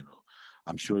general.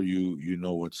 I'm sure you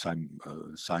know what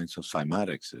science of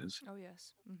cymatics is, Oh,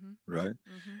 yes. Mm-hmm. right?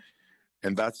 Mm-hmm.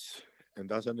 And that's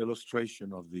an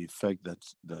illustration of the effect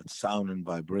that sound and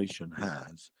vibration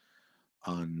has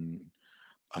on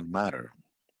matter.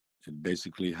 It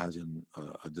basically has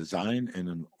a design and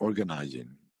an organizing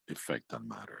effect on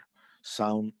matter.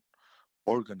 Sound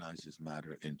organizes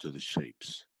matter into the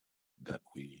shapes that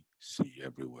we see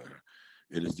everywhere.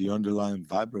 It is the underlying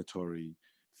vibratory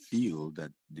field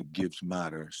that gives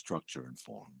matter structure and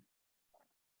form.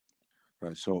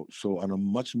 Right. So on a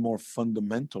much more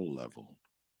fundamental level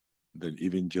than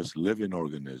even just living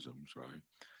organisms, right?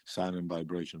 Sound and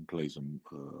vibration plays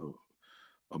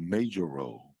a major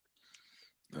role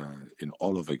in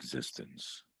all of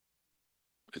existence.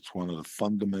 It's one of the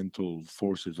fundamental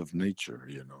forces of nature,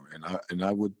 and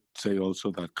I would say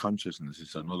also that consciousness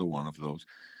is another one of those.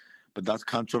 But that's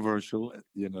controversial.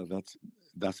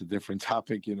 That's a different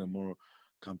topic, more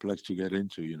complex to get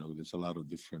into. There's a lot of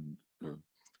different uh,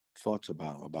 thoughts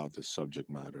about this subject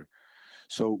matter.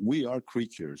 So we are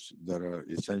creatures that are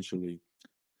essentially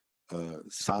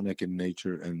sonic in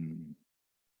nature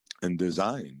and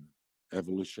designed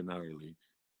evolutionarily,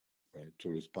 right, to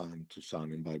respond to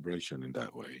sound and vibration in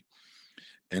that way.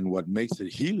 And what makes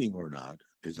it healing or not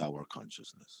is our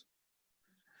consciousness.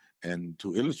 And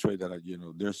to illustrate that,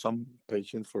 there's some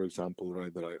patients, for example,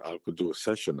 right, that I could do a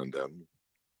session on them.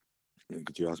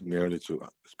 Because you asked me earlier to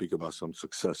speak about some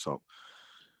success, so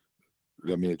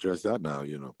let me address that now.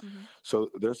 Mm-hmm. So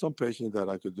there's some patients that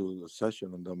I could do a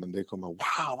session on them, and they come out,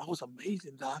 "Wow, that was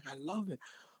amazing, doc. I love it.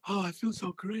 Oh, I feel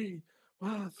so great.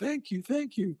 Wow, thank you,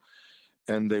 thank you."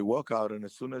 And they walk out, and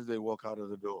as soon as they walk out of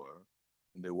the door,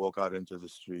 and they walk out into the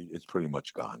street, it's pretty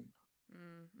much gone.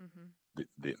 Mm-hmm.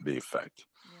 The effect.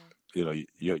 Yeah.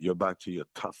 You're back to your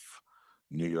tough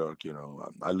New York.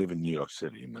 I live in New York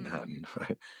City, in Mm-hmm. Manhattan,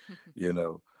 right? You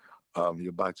know,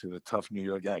 you're back to the tough New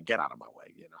York. Yeah, get out of my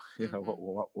way.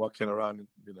 Mm-hmm. Walking around,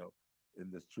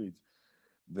 in the streets.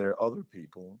 There are other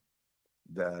people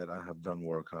that I have done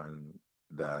work on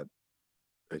that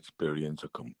experience a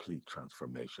complete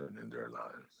transformation in their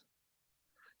lives.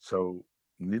 So,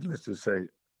 needless to say,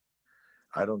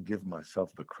 I don't give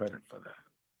myself the credit for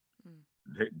that.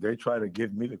 Mm. They try to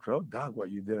give me the credit. Oh, Doc, what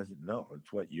you did. I said, no,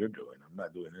 it's what you're doing. I'm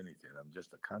not doing anything. I'm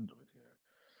just a conduit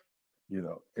here.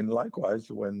 And likewise,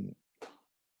 when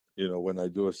I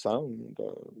do a sound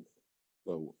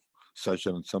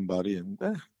session on somebody, and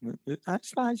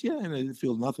that's nice, yeah, and it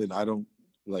feels nothing. I don't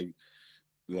like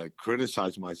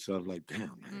criticize myself, like, damn,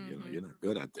 man, Mm-hmm. you're not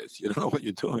good at this. You don't know what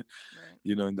you're doing.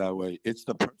 Right. In that way, it's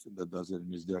the person that does it,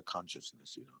 and it's their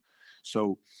consciousness.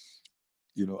 So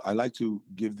I like to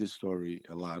give this story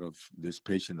a lot of this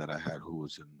patient that I had who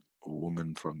was a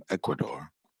woman from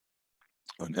Ecuador,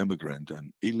 an immigrant,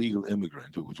 an illegal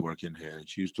immigrant who was working here. And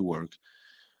she used to work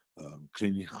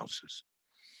cleaning houses.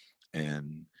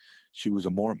 And she was a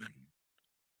Mormon,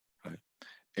 right?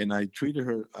 And I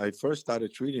first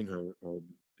started treating her.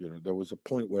 There was a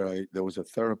point where there was a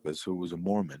therapist who was a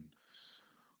Mormon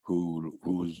who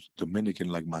was Dominican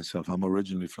like myself. I'm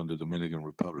originally from the Dominican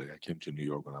Republic. I came to New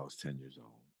York when I was 10 years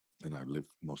old, and I lived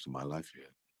most of my life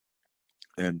here.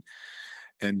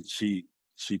 And she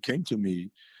came to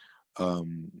me,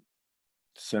 um,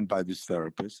 sent by this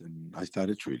therapist, and I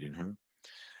started treating her.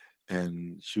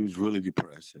 and she was really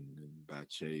depressed and in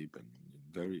bad shape and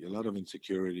very a lot of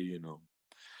insecurity,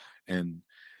 And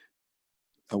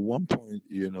at one point,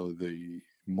 the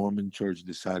Mormon church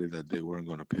decided that they weren't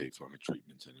going to pay for her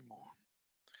treatments anymore.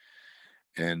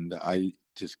 And I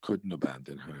just couldn't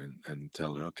abandon her and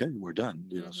tell her, okay, we're done.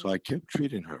 So I kept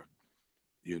treating her,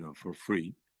 for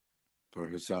free for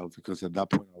herself because at that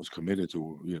point I was committed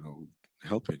to,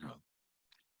 helping her.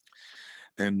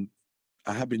 And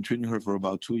I had been treating her for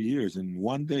about 2 years. And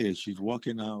one day as she's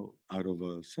walking out of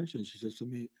a session, she says to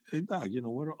me, hey, Doc,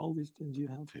 what are all these things you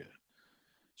have here?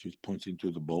 She was pointing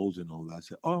to the bowls and all that. I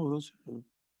said, oh, those are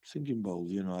singing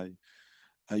bowls.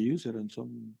 I use it on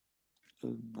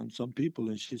some people.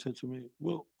 And she said to me,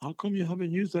 well, how come you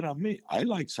haven't used it on me? I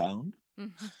like sound.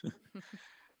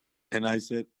 And I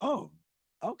said, oh,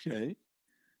 okay.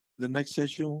 The next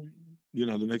session,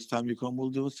 the next time you come,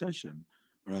 we'll do a session.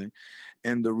 Right.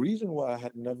 And the reason why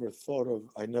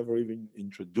I never even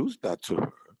introduced that to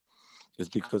her is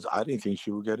because I didn't think she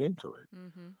would get into it.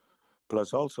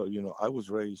 Plus, also, I was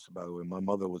raised by the way, my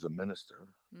mother was a minister,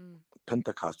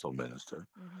 Pentecostal minister.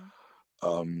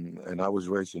 And I was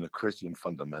raised in a Christian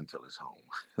fundamentalist home.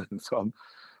 And so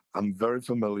I'm very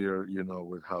familiar,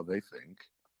 with how they think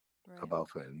about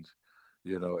things,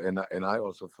 and I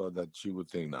also thought that she would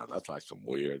think, no, that's like some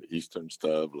weird Eastern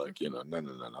stuff. Like, no,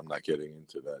 I'm not getting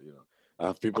into that. I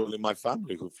have people in my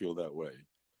family who feel that way.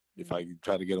 If I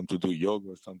try to get them to do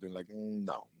yoga or something like,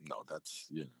 no,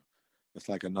 that's, it's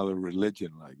like another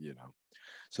religion, like.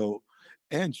 So,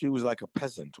 and she was like a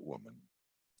peasant woman,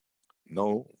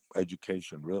 no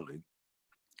education really,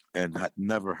 and had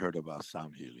never heard about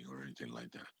sound healing or anything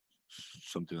like that.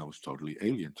 Something that was totally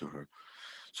alien to her.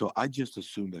 So I just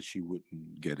assumed that she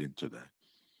wouldn't get into that.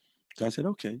 So I said,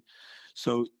 okay.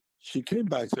 So she came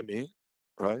back to me,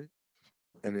 right?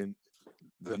 And in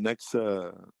the next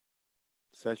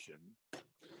session,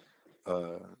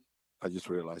 uh, I just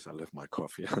realized I left my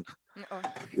coffee on. Oh.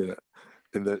 Yeah.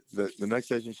 In the next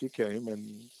session, she came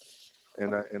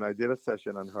and I did a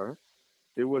session on her.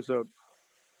 It was a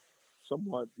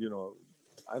somewhat,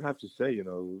 I'd have to say, it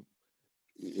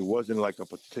wasn't like a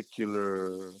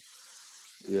particular,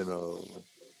 you know,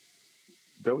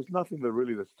 there was nothing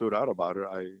that stood out about her.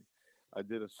 I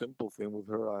did a simple thing with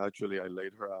her. I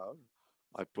laid her out.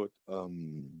 I put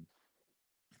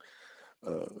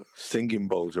singing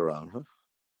bowls around her,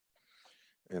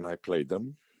 and I played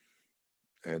them,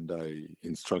 and I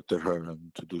instructed her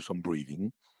to do some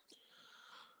breathing,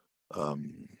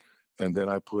 um, and then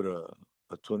I put a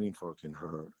tuning fork in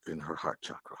her heart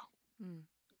chakra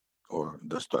or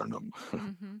the sternum,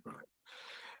 right?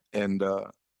 And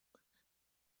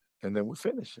and then we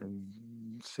finished,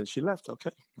 and said she left.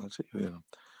 Okay, that's it.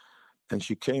 And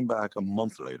she came back a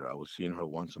month later. I was seeing her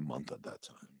once a month at that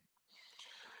time.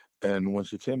 And when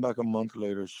she came back a month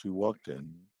later, she walked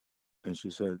in and she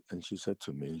said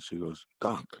to me, she goes,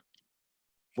 Doc,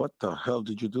 what the hell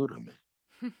did you do to me?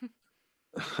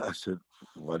 I said,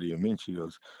 what do you mean? She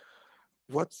goes,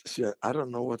 she said, I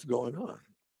don't know what's going on.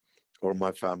 Or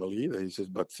my family either. He says,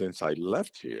 but since I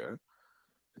left here,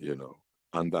 you know,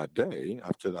 on that day,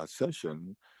 after that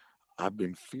session, I've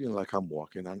been feeling like I'm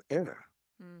walking on air.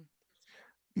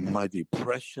 My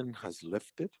depression has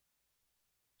lifted.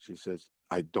 She says,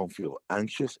 I don't feel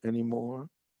anxious anymore.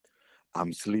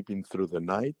 I'm sleeping through the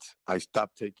night. I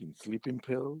stopped taking sleeping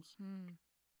pills.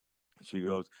 She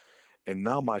goes, and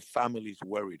now my family's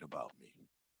worried about me.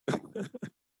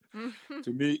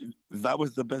 To me, that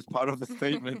was the best part of the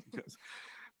statement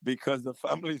because the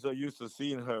families are used to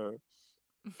seeing her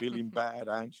feeling bad,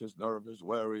 anxious, nervous,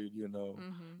 worried,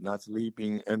 not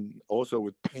sleeping, and also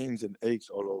with pains and aches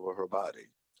all over her body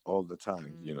all the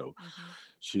time.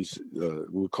 She's,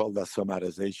 we call that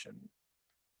somatization,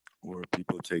 where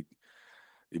people take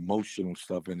emotional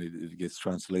stuff and it gets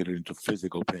translated into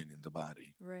physical pain in the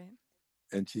body. Right.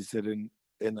 And she said,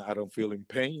 and I don't feel in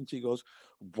pain. She goes,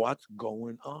 what's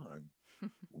going on?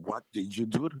 What did you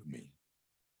do to me?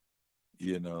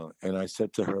 And I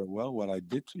said to her, well, what I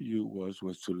did to you was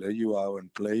to lay you out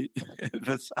and play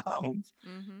the sounds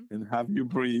and have you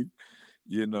breathe.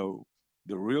 You know,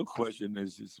 the real question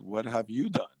is what have you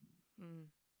done?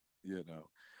 You know,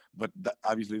 but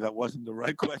obviously that wasn't the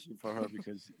right question for her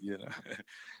because,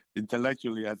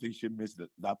 intellectually, I think she missed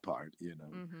that part,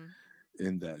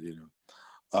 in that,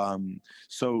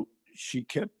 so she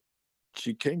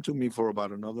came to me for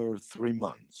about another 3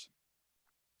 months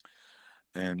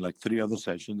and like 3 other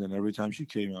sessions. And every time she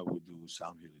came, I would do a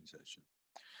sound healing session.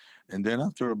 And then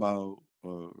after about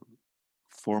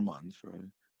 4 months, right,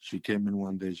 she came in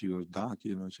one day. She goes, Doc,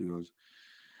 she goes,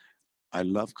 I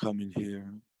love coming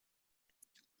here.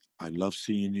 I love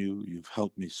seeing you. You've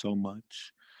helped me so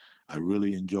much. I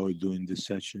really enjoy doing the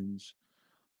sessions,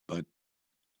 but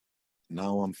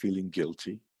now I'm feeling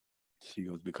guilty. She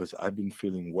goes, because I've been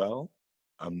feeling well.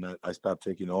 I stopped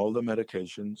taking all the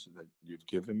medications that you've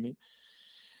given me.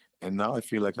 And now I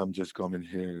feel like I'm just coming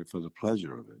here for the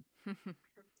pleasure of it.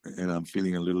 And I'm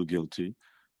feeling a little guilty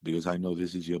because I know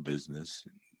this is your business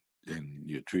and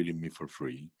you're treating me for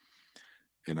free.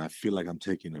 And I feel like I'm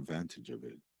taking advantage of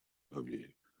it, of you,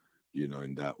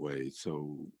 in that way.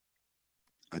 So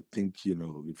I think,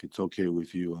 if it's okay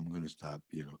with you, I'm going to stop,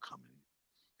 coming.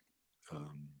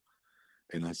 Um,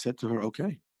 and I said to her,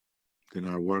 okay, then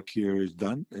our work here is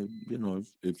done. And,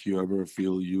 if you ever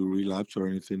feel you relapse or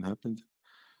anything happens,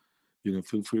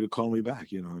 feel free to call me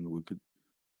back, and we could,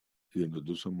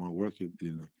 do some more work.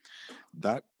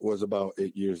 That was about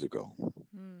 8 years ago.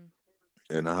 Mm.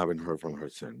 And I haven't heard from her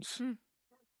since, Hmm.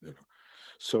 you know.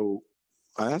 So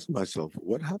I asked myself,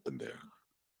 what happened there?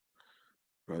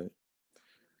 Right.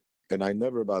 And I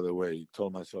never, by the way,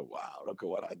 told myself, wow, look at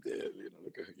what I did.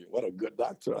 Look at what a good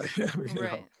doctor I am.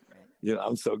 Right, right.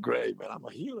 I'm so great, man. I'm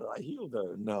a healer. I healed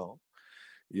her. No,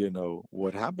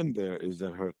 what happened there is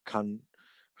that her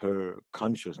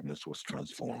consciousness was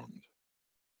transformed.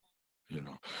 You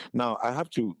know. Now I have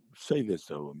to say this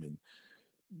though. I mean,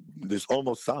 this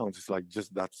almost sounds it's like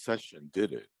just that session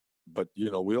did it, but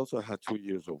we also had 2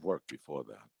 years of work before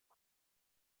that.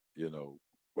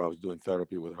 Where I was doing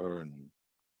therapy with her and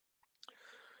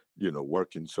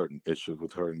working certain issues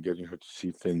with her and getting her to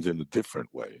see things in a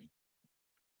different way.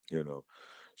 You know,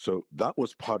 so that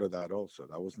was part of that also.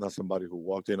 That was not somebody who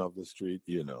walked in off the street,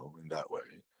 in that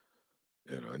way.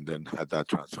 And then had that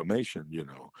transformation.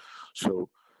 So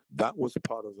that was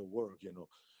part of the work.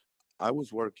 I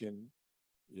was working,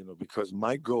 because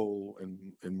my goal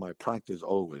in my practice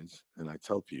always, and I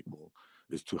tell people,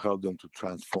 is to help them to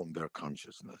transform their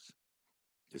consciousness.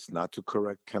 It's not to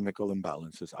correct chemical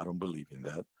imbalances. I don't believe in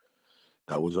that.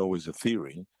 That was always a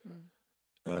theory, Mm.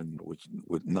 and which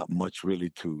with not much really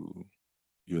to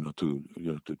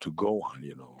to go on.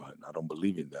 I don't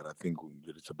believe in that. I think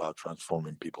that it's about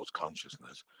transforming people's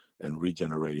consciousness and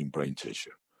regenerating brain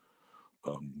tissue.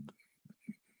 Um,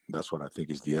 that's what I think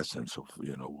is the essence of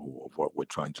of what we're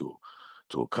trying to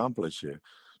accomplish here.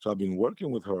 So I've been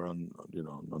working with her on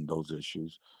on those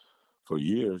issues for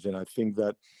years, and I think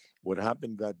that what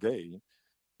happened that day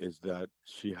is that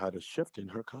she had a shift in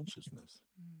her consciousness.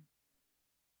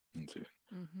 Mm. Okay.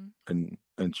 Mm-hmm.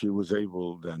 And she was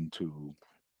able then to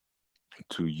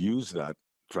use that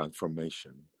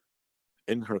transformation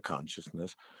in her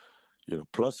consciousness,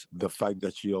 plus the fact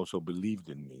that she also believed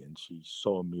in me and she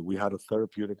saw me. We had a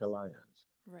therapeutic alliance.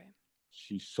 Right.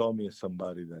 She saw me as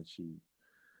somebody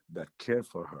that cared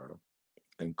for her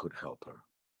and could help her.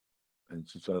 And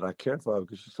she said, I care for her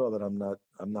because she saw that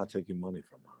I'm not taking money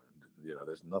from her.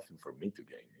 There's nothing for me to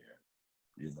gain here,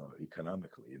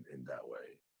 economically in that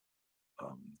way.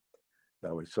 Um,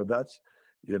 that way. So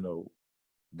you know,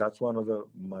 that's one of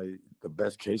the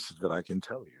best cases that I can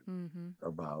tell you Mm-hmm.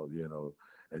 about,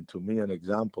 and to me, an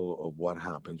example of what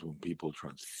happens when people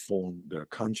transform their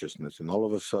consciousness and all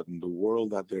of a sudden the world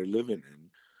that they're living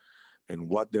in and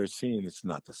what they're seeing, it's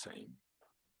not the same.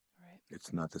 Right.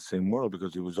 It's not the same world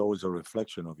because it was always a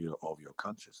reflection of your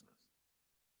consciousness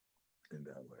in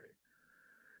that way.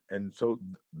 And so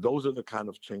those are the kind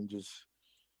of changes,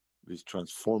 these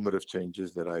transformative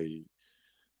changes that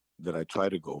I try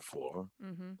to go for,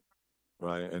 Mm-hmm.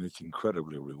 right? And it's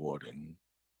incredibly rewarding,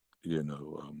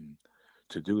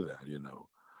 to do that,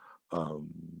 um,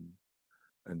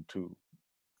 and to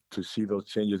see those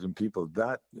changes in people.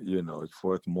 That is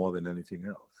worth more than anything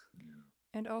else.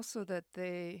 And also that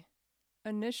they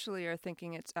initially are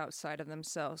thinking it's outside of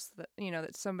themselves, that,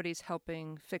 that somebody's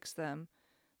helping fix them.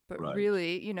 But Right.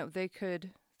 really, they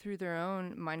could, through their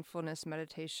own mindfulness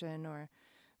meditation or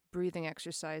breathing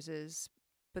exercises,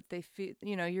 but they feel,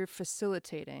 you're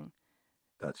facilitating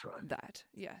That's right. that.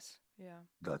 Yes. Yeah.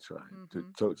 That's right.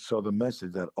 Mm-hmm. So the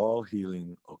message that all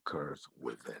healing occurs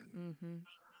within. Mm-hmm.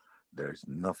 There's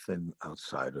nothing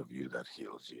outside of you that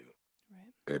heals you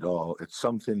Right. at all.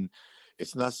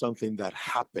 It's not something that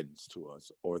happens to us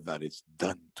or that it's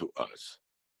done to us.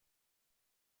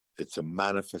 It's a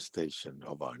manifestation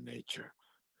of our nature,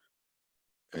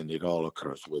 and it all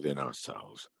occurs within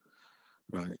ourselves,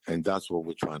 right? And that's what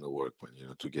we're trying to work with,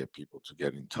 to get people to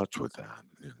get in touch with that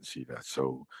and see that.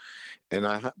 So, and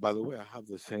by the way, I have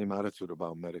the same attitude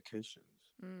about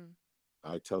medications. Mm.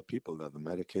 I tell people that the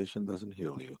medication doesn't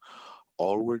heal you.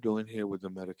 All we're doing here with the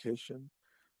medication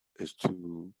is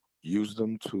to use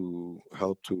them to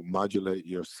help to modulate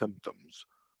your symptoms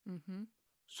Mm-hmm.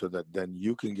 so that then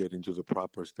you can get into the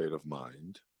proper state of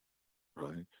mind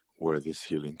right? Where this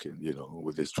healing can,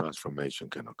 with this transformation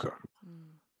can occur,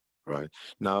 Mm. right?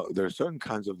 Now, there are certain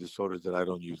kinds of disorders that I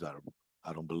don't use that.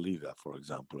 I don't believe that, for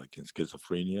example, like in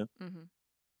schizophrenia, Mm-hmm.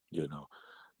 you know.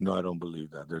 No, I don't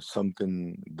believe that. There's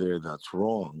something there that's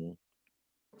wrong,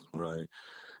 right,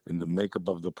 in the makeup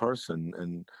of the person.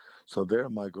 And so there,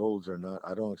 my goals are not,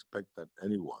 I don't expect that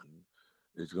anyone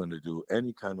is going to do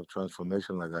any kind of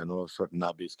transformation like I know of, certain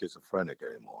not be schizophrenic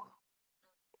anymore,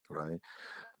 right?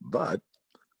 But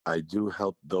I do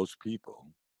help those people,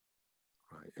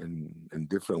 right, in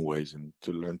different ways, and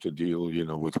to learn to deal,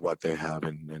 with what they have,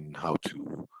 and how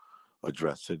to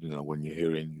address it. When you're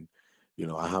hearing,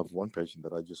 I have one patient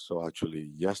that I just saw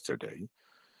actually yesterday,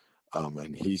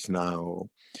 and he's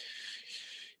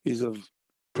a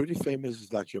pretty famous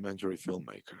documentary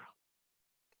filmmaker.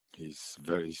 He's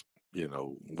very,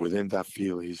 within that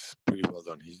field, he's pretty well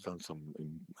done. He's done some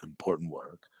important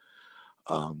work.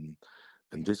 Um,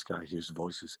 and this guy hears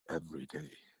voices every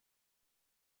day.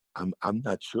 I'm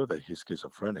not sure that he's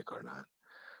schizophrenic or not,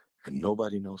 and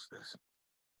nobody knows this.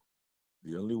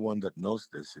 The only one that knows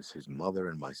this is his mother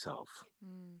and myself,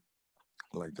 Mm.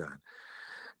 like that.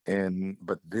 And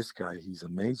but this guy, he's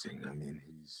amazing. I mean,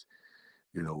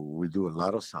 we do a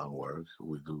lot of sound work.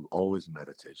 We do always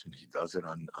meditation. He does it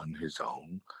on his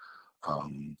own,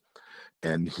 um,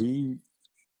 and he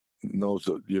knows.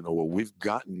 What we've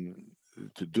gotten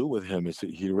to do with him is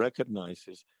that he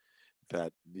recognizes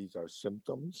that these are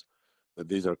symptoms, that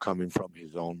these are coming from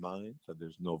his own mind, that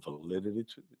there's no validity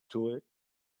to it.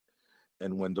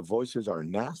 And when the voices are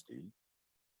nasty,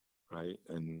 right,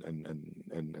 and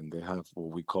they have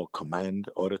what we call command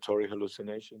auditory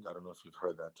hallucinations. I don't know if you've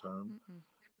heard that term. Mm-mm.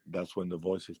 That's when the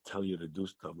voices tell you to do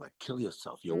stuff like kill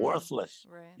yourself, you're Mm. worthless,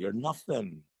 Right. you're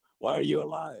nothing, why are you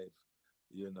alive,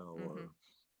 Mm-hmm.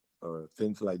 or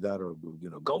things like that, or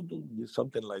go do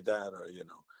something like that, or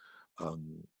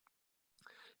um,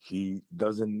 he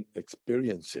doesn't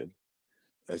experience it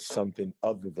as something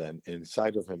other than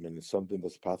inside of him, and it's something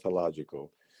that's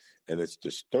pathological, and it's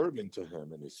disturbing to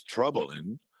him, and it's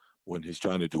troubling when he's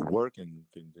trying to do work and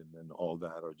things and all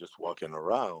that, or just walking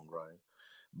around, right?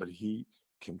 But he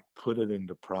can put it in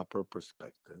the proper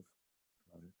perspective,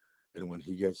 right? And when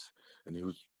he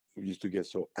used to get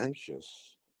so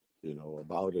anxious,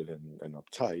 about it, and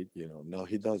uptight, now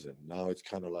he doesn't. Now it's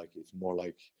kind of like, it's more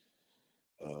like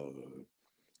uh,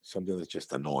 something that's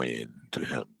just annoying to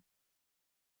him.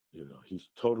 He's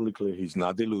totally clear. He's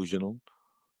not delusional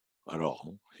at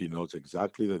all. He knows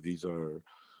exactly that these are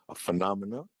a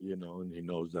phenomena, and he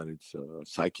knows that it's a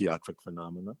psychiatric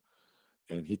phenomena.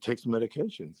 And he takes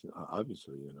medications,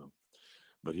 obviously,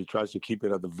 but he tries to keep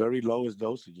it at the very lowest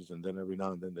dosages. And then every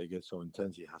now and then they get so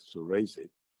intense, he has to raise it,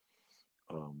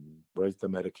 raise the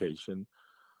medication,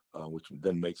 which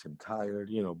then makes him tired,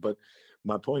 But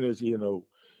my point is,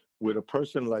 with a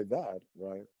person like that,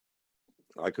 right,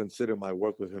 I consider my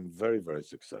work with him very, very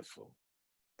successful.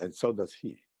 And so does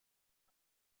he,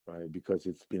 right? Because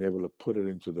it's been able to put it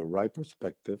into the right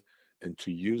perspective and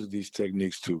to use these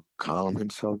techniques to calm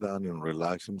himself down and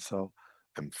relax himself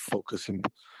and focus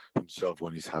himself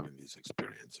when he's having these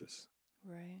experiences.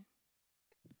 Right.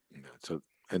 So,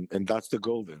 and that's the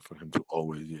goal then for him to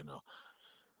always,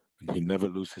 he never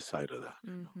loses sight of that.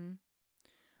 Mm-hmm.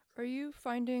 Are you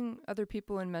finding other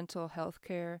people in mental health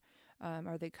care?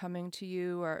 Are they coming to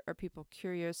you? Are people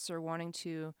curious or wanting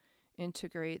to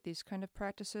integrate these kind of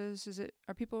practices?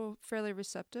 Are people fairly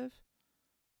receptive?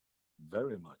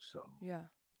 Very much so. Yeah.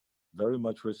 Very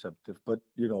much receptive. But,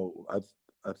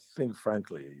 I think,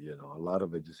 frankly, a lot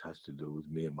of it just has to do with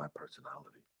me and my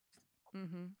personality,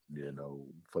 Mm-hmm.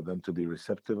 for them to be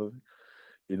receptive of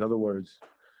it. In other words,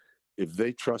 if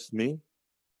they trust me,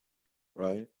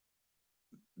 right,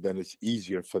 then it's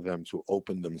easier for them to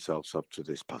open themselves up to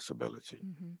this possibility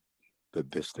Mm-hmm.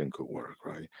 that this thing could work,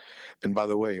 right? And by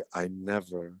the way, I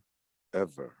never,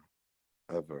 ever,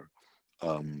 ever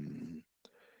um,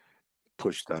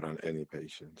 push that on any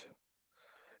patient.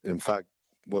 In fact,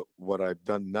 what I've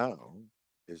done now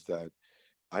is that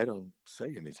I don't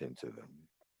say anything to them.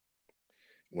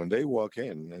 When they walk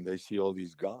in and they see all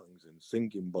these gongs and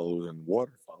singing bowls and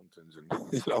water fountains and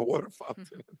water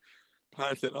fountain and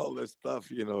plants and all this stuff,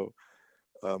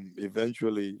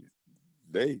 eventually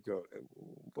they go,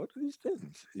 "What are these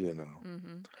things?"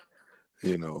 Mm-hmm.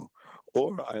 You know,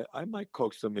 or I might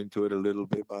coax them into it a little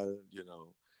bit by,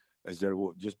 as they're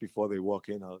just before they walk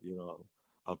in,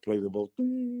 I'll play the ball,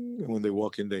 and when they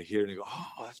walk in, they hear and they go,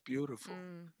 "Oh, that's beautiful."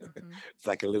 Mm-hmm. It's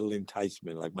like a little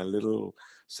enticement, like my little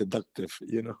seductive,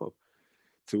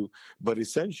 to, but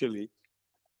essentially,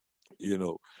 you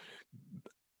know,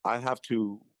 I have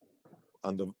to,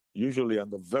 usually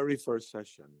on the very first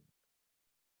session,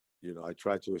 I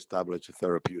try to establish a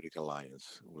therapeutic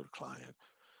alliance with a client.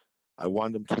 I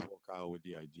want them to walk out with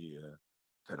the idea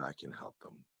that I can help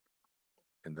them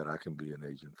and that I can be an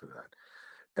agent for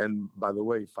that. And by the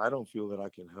way, if I don't feel that I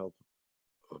can help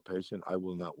a patient, I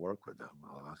will not work with them.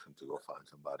 I'll ask them to go find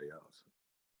somebody else.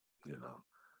 You know,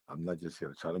 I'm not just here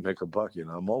to try to make a buck.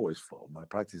 I'm always full. My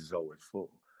practice is always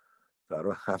full. So I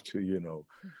don't have to,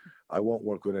 I won't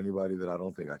work with anybody that I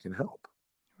don't think I can help.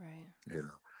 Right. You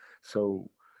know, so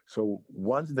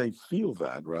once they feel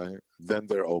that, right, then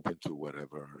they're open to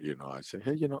whatever. I say,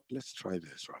 hey, let's try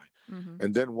this, right, Mm-hmm.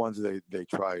 and then once they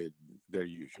try it, they're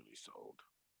usually sold.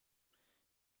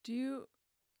 Do you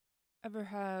ever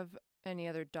have any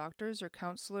other doctors or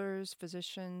counselors,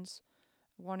 physicians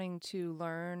wanting to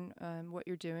learn what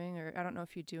you're doing? Or I don't know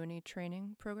if you do any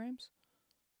training programs.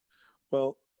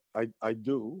 Well, I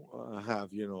do have,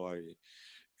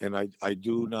 I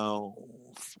do now,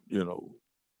 you know,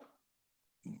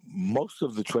 most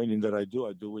of the training that I do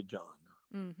with John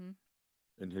Mm-hmm.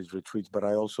 in his retreats, but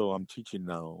I'm teaching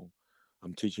now.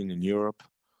 I'm teaching in Europe.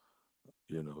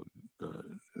 You know,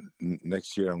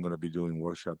 next year I'm going to be doing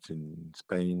workshops in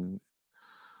Spain,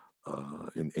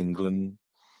 in England,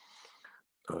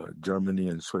 Germany,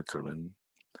 and Switzerland.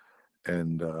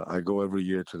 And I go every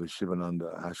year to the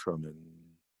Shivananda ashram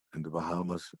in the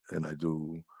Bahamas, and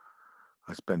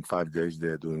I spend 5 days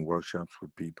there doing workshops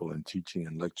with people and teaching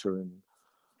and lecturing.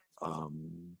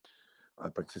 Um, I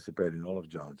participate in all of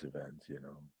John's events.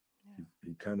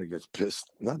 He kind of gets pissed,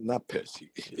 not pissed.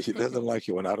 He doesn't like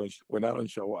it when I don't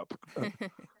show up.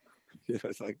 Yeah.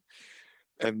 It's like,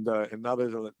 and now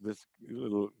there's this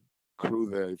little crew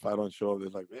there. If I don't show up, they're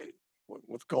like, hey,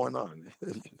 what's going on?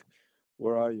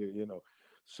 Where are you?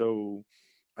 So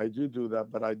I do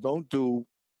that, but I don't do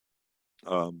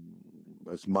um,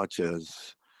 as much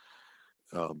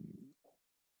um,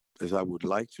 as I would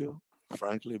like to,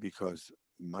 frankly, because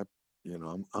my,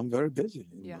 I'm very busy.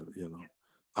 Yeah.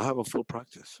 I have a full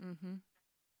practice. Mm-hmm.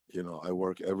 I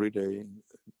work every day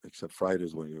except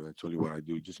Fridays when I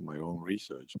do just my own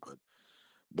research.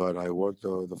 But I work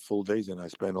the full days and I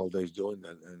spend all days doing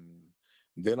that, and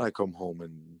then I come home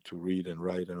and to read and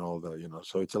write and all that.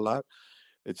 So it's a lot.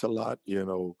 It's a lot.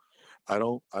 I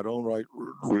don't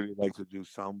really like to do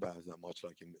sound baths that much.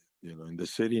 Like in the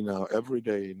city now, every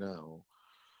day now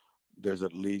there's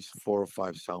at least 4 or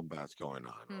 5 sound baths going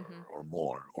on, Mm-hmm.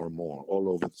 or more all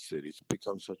over the city. It's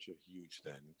become such a huge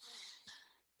thing,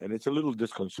 and it's a little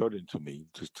disconcerting to me,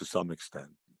 just to some extent.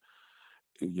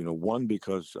 One,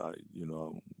 because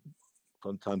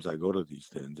sometimes I go to these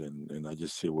things and I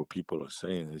just see what people are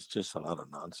saying. It's just a lot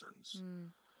of nonsense.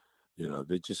 Mm.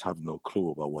 They just have no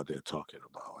clue about what they're talking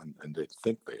about, and they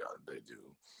think they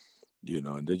do.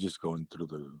 And they're just going through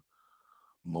the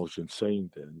motion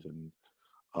saying things, and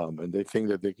they think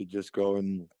that they could just go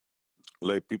and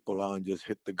lay people out and just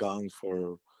hit the gongs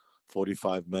for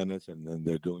 45 minutes, and then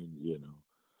they're doing,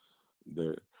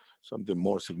 they're something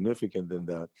more significant than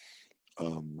that.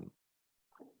 Um,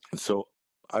 so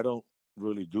I don't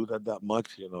really do that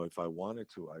much. If I wanted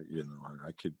to,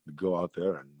 I could go out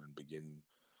there and begin,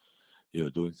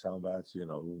 doing sound baths,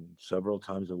 several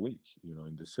times a week,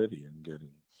 in the city and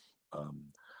getting. Um,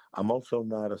 I'm also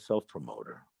not a self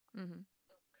promoter. Mm-hmm.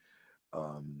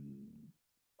 Um,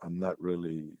 I'm not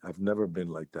really. I've never been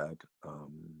like that,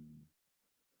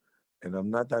 and I'm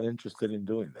not that interested in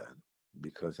doing that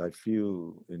because I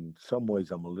feel, in some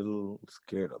ways, I'm a little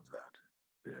scared of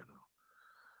that.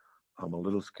 I'm a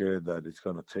little scared that it's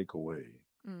going to take away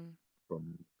Mm.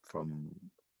 from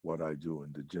what I do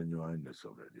and the genuineness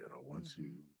of it. Once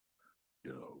Mm-hmm.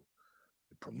 you know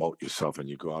you promote yourself and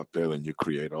you go out there and you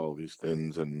create all these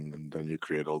things, and then you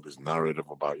create all this narrative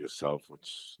about yourself,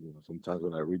 which sometimes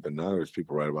when I read the narratives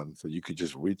people write about it, so you could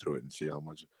just read through it and see how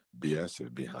much BS is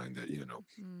behind it.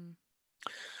 Mm.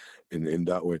 In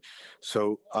that way.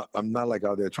 So I'm not like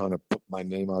out there trying to put my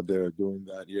name out there doing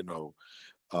that.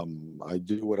 I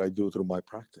do what I do through my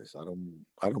practice. I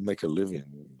don't make a living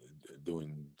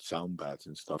doing sound baths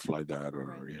and stuff like that,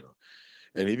 Right. or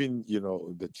and even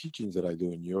the teachings that I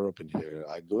do in Europe and here,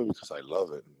 I do it because I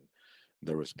love it. And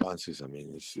the responses, I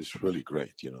mean, it's really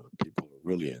great. People are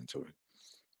really into it.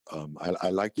 I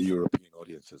like the European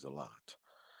audiences a lot.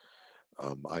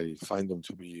 I find them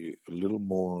to be a little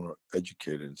more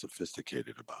educated and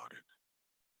sophisticated about it.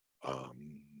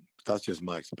 That's just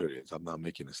my experience. I'm not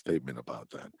making a statement about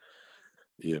that.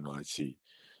 I see.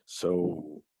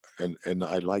 So, and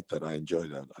I like that. I enjoy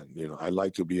that. And, I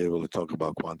like to be able to talk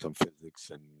about quantum physics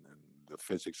and the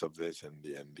physics of this and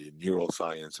the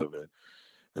neuroscience of it,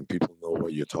 and people know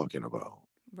what you're talking about,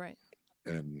 Right.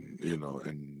 and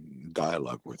and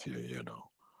dialogue with you.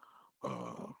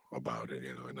 about it,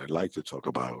 and I like to talk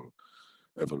about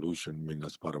evolution. I mean,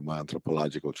 that's part of my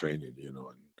anthropological training, and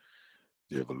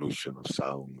the evolution of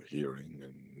sound, hearing,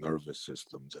 and nervous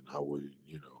systems, and how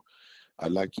I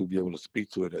like to be able to speak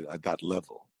to it at that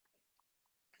level.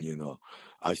 You know,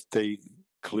 I stay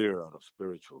clear out of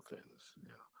spiritual things.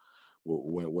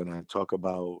 When I talk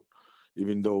about,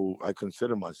 even though I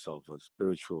consider myself a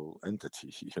spiritual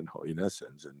entity, in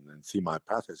essence, and see my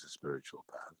path as a spiritual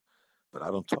path, but I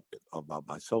don't talk about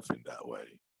myself in that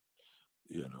way.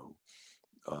 You know,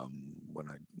 when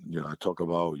I talk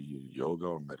about yoga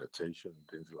or meditation,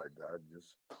 things like that,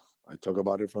 just I talk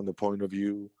about it from the point of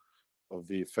view of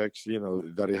the effects,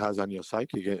 that it has on your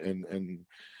psyche and on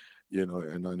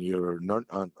your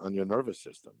on your nervous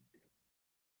system.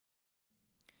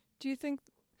 Do you think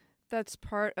that's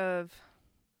part of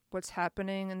what's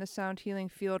happening in the sound healing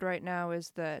field right now,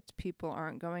 is that people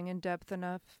aren't going in depth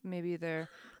enough? Maybe they're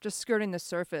just skirting the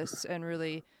surface, and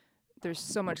really there's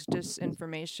so much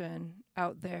disinformation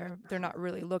out there. They're not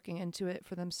really looking into it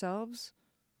for themselves.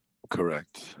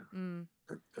 Correct. Mm.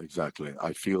 Exactly.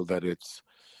 I feel that it's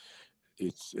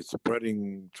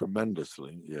spreading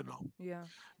tremendously, Yeah.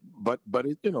 but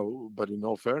in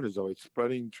all fairness, though, it's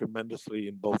spreading tremendously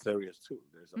in both areas too.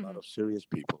 There's a lot Mhm. of serious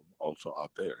people also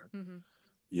out there, Mhm.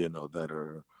 that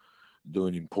are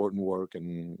doing important work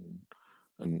and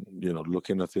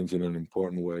looking at things in an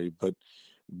important way. But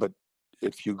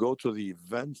if you go to the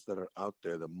events that are out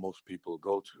there that most people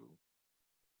go to,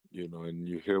 and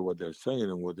you hear what they're saying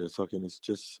and what they're talking,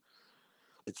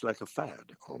 it's like a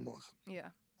fad almost,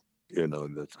 Yeah.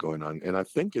 that's going on. And I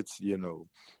think it's,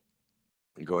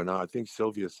 going on. I think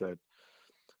Sylvia said,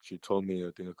 she told me,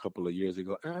 I think a couple of years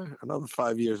ago, another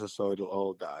 5 years or so, it'll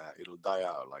all die. It'll die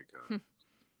out like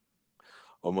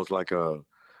almost like I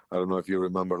don't know if you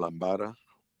remember Lambada.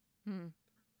 Mm.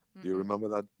 Do you Mm-mm.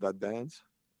 remember that dance?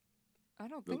 I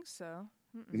don't think so.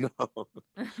 Mm-mm. No.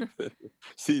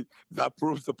 See, that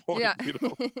proves the point, Yeah.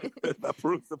 that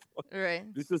proves the point.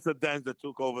 Right. This is a dance that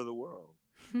took over the world.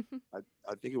 I,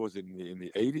 I think it was in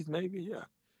the 80s, maybe, yeah.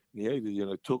 In the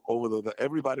 80s, it took over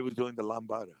everybody was doing the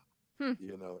lambada, Hmm.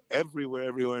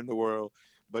 everywhere in the world.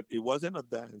 But it wasn't a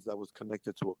dance that was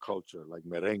connected to a culture like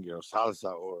merengue or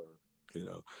salsa you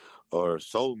know, or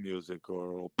soul music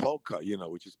or polka,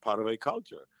 which is part of a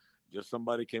culture. Just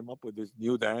somebody came up with this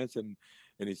new dance and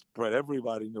it spread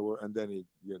everybody in the world. And then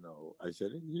I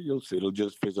said, you'll see, it'll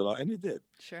just fizzle out. And it did,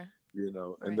 Sure. and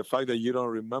Right. the fact that you don't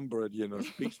remember it,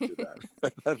 speaks to that.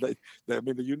 I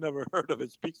mean, that you never heard of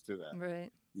it speaks to that,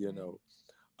 Right. you Right. know.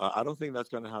 I don't think that's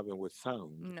going to happen with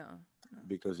sound No. No.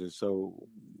 because it's so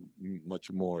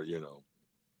much more,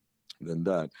 than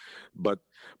that. But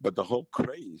the whole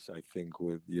craze, I think,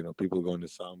 with people going to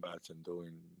sound baths and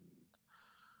doing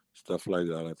stuff like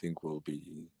that, I think will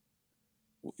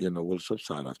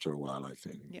subside after a while. I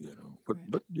think, Yeah. but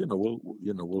Right.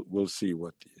 we'll see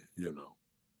what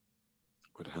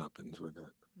happens with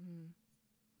that. Mm.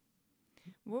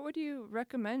 What would you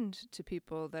recommend to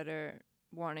people that are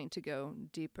wanting to go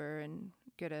deeper and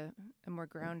get a more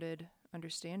grounded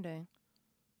understanding?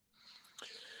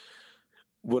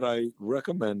 What I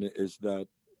recommend is that,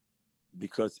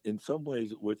 because in some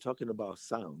ways we're talking about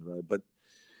sound, right? But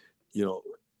you know,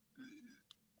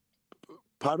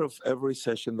 part of every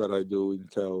session that I do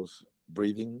entails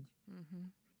breathing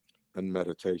Mm-hmm. and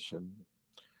meditation,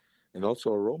 and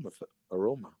also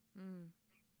aroma. Mm.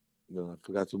 I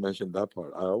forgot to mention that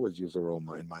part. I always use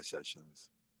aroma in my sessions.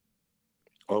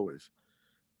 Always,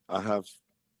 I have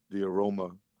the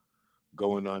aroma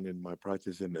going on in my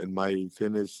practice, and my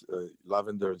thing is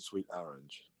lavender and sweet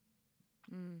orange.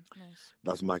 Mm. Nice.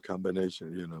 That's my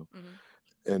combination,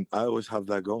 Mm-hmm. and I always have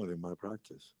that going in my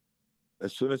practice.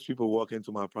 As soon as people walk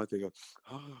into my practice, they go,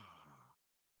 ah,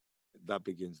 that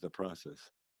begins the process,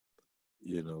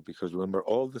 because remember,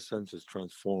 all the senses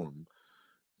transform,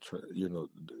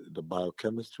 the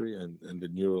biochemistry and the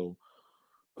neural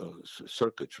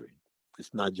circuitry.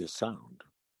 It's not just sound,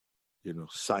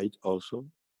 sight also,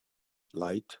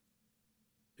 light,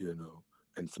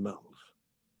 and smells.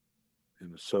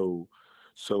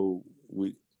 So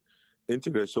we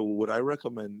integrate. So what I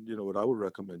recommend, what I would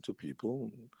recommend to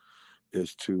people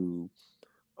is to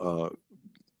uh,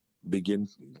 begin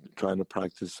trying to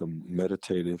practice some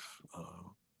meditative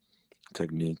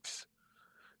techniques,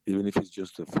 even if it's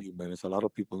just a few minutes. A lot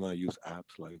of people now use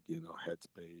apps like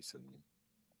Headspace,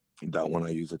 and that one I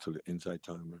use it to the Insight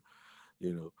Timer.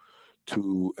 You know,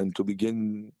 to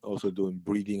begin also doing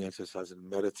breathing exercise and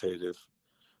meditative,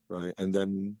 right, and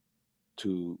then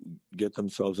to get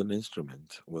themselves an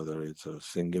instrument, whether it's a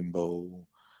singing bowl,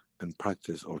 and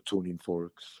practice, or tuning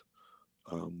forks,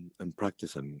 and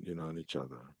practice on on each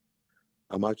other.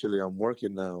 I'm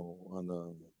working now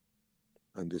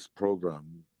on this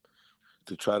program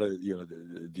to try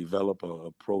to develop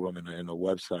a program in a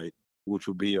website, which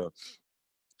would be a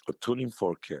tuning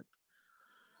fork kit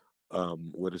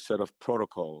with a set of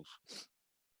protocols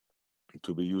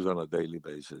to be used on a daily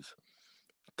basis.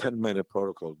 10-minute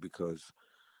protocol because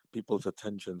people's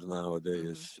attentions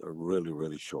nowadays are really,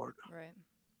 really short. Right.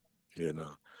 You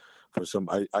know,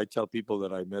 I tell people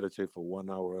that I meditate for 1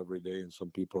 hour every day, and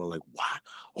some people are like, "What?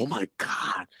 Oh my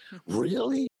God,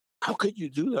 really? How could you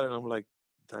do that?" And I'm like,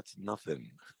 "That's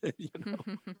nothing.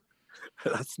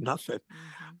 That's nothing.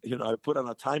 I put on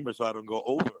a timer so I don't go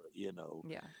over.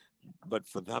 Yeah. But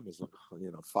for them, it's like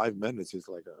 5 minutes is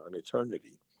like an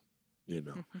eternity. You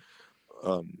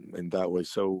know, in that way.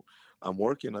 So I'm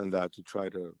working on that to try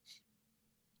to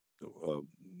uh,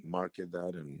 market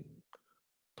that and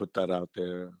put that out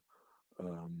there.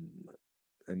 Um,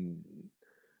 and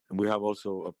we have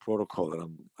also a protocol that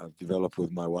I've developed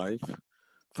with my wife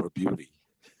for beauty,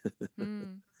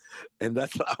 Mm. and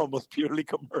that's almost purely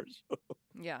commercial.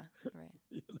 Yeah.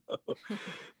 Right.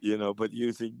 you know, but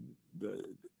using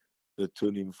the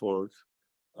tuning forks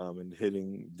and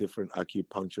hitting different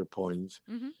acupuncture points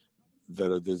Mm-hmm.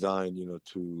 that are designed,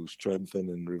 to strengthen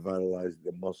and revitalize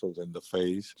the muscles in the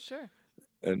face. Sure.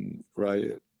 And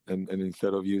right, and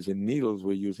instead of using needles,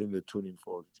 we're using the tuning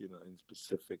forks, in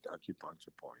specific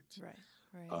acupuncture points. Right.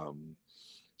 Right. Um,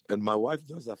 and my wife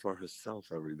does that for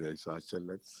herself every day. So I said,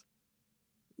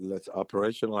 let's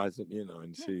operationalize it,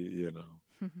 and Yeah. see,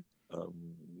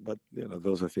 Um, but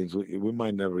those are things we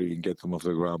might never even get them off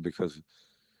the ground because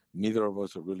neither of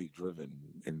us are really driven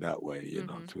in that way,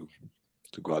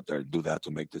 to go out there and do that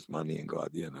to make this money and go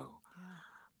out, Yeah.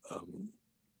 Um,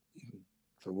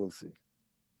 so we'll see.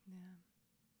 Yeah.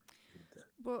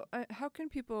 Well, how can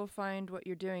people find what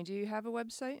you're doing? Do you have a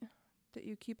website that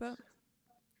you keep up?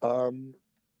 Um,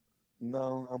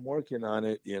 no, I'm working on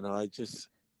it. I just,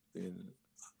 you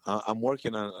I'm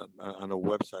working on a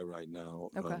website right now.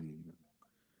 Okay.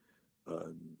 Uh,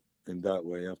 in that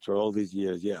way, after all these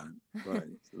years, yeah, right.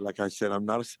 Like I said, I'm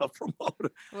not a self promoter.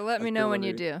 Well, let I me still know when want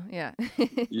you to, do. Yeah.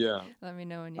 yeah. Let me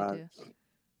know when you Uh, do.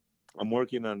 I'm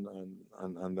working on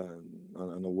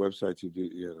a website to do,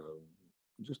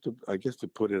 just to, I guess, to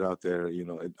put it out there.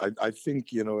 I think,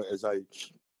 as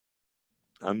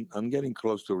I'm getting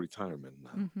close to retirement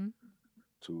now, Mm-hmm.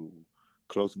 to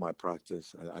close my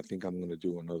practice. I think I'm going to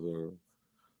do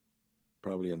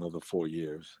probably another 4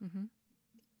 years, Mm-hmm.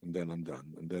 and then I'm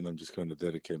done. And then I'm just going to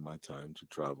dedicate my time to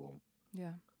travel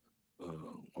Yeah.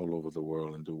 all over the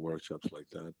world and do workshops like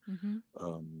that. Mm-hmm.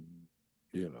 Um,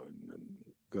 and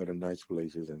go to nice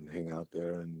places and hang out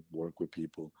there and work with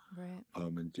people, Right.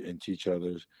 and teach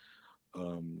others.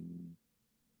 Um,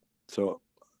 so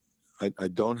I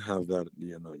don't have that,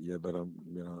 yet, but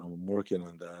I'm working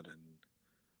on that. And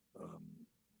um,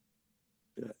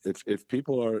 yeah, if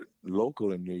people are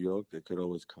local in New York, they could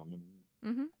always come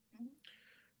Mm-hmm.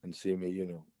 and see me,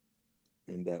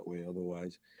 in that way.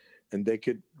 Otherwise, and they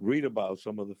could read about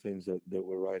some of the things that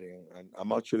we're writing. And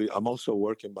I'm also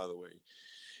working, by the way.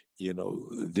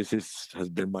 This has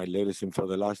been my latest, and for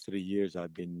the last 3 years,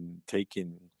 I've been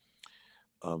taking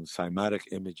cymatic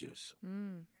images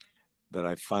Mm. that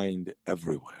I find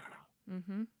everywhere.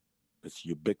 Mm-hmm. It's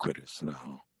ubiquitous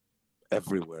now,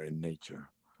 everywhere in nature.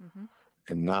 Mm-hmm.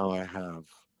 And now I have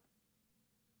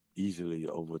easily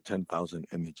over 10,000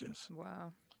 images.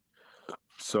 Wow. Hmm.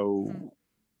 So,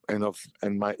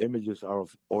 and my images are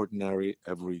of ordinary,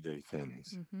 everyday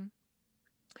things. Mm-hmm.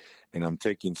 And I'm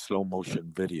taking slow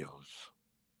motion videos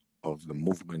of the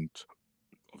movement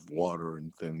of water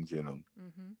and things,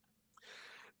 Mm-hmm.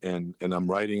 and I'm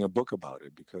writing a book about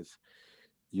it because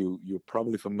you're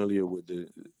probably familiar with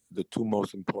the two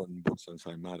most important books on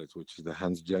cymatics, which is the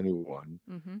Hans Jenny one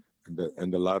Mm-hmm.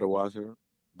 and the Lauterwasser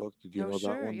book. Did you Oh, know that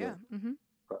sure. one? Yeah. Mm-hmm.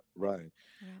 Right. Right.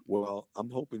 Well, I'm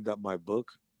hoping that my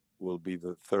book will be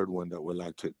the third one that will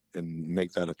act it and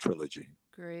make that a trilogy.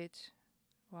 Great.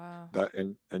 Wow. That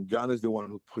and John is the one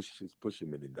who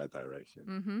pushing me in that direction.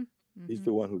 Mm-hmm. He's Mm-hmm.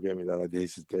 the one who gave me that idea. He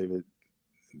says, David,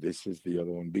 this is the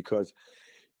other one because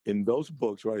in those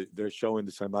books, right, they're showing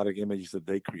the cymatic images that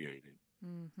they created.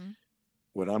 Mm-hmm.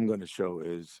 What I'm going to show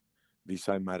is these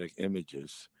cymatic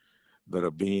images that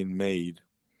are being made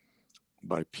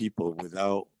by people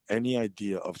without any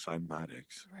idea of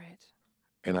cymatics. Right.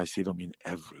 And I see them in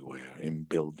everywhere, in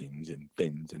buildings and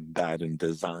things and that, and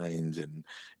designs and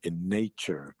in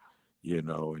nature,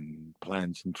 and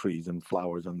plants and trees and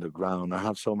flowers on the ground. I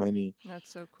have so many,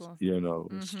 That's so cool.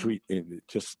 Mm-hmm. street,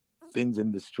 just things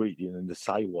in the street, in the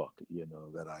sidewalk,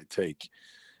 that I take,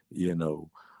 you know,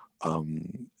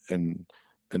 and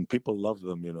and people love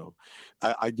them.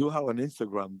 I do have an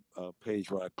Instagram page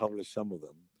where I publish some of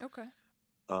them. Okay.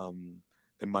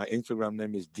 And my Instagram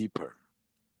name is Deeper.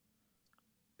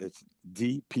 It's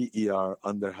DPER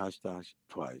under hashtag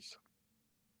twice.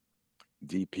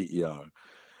 DPER,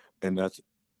 and that's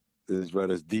is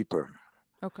read as Deeper.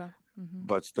 Okay. Mm-hmm.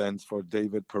 But stands for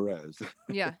David Perez.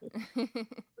 Yeah.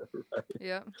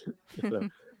 Yeah.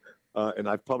 And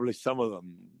I've published some of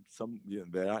them.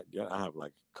 I have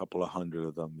like a couple of hundred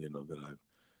of them, that I've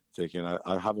taken.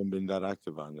 I haven't been that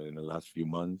active on it in the last few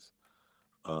months.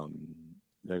 I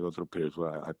go through periods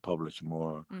where I publish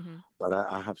more, but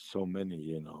I have so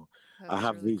many, That's I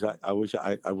have really these. cool. I wish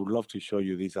I would love to show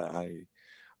you these.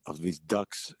 Of these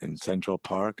ducks in Central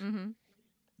Park,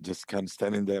 just kind of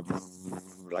standing there,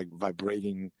 like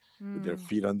vibrating with their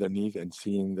feet underneath and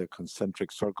seeing the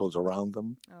concentric circles around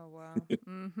them. Oh wow.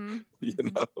 Mm-hmm.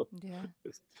 Yeah.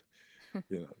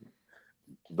 You know,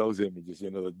 those images.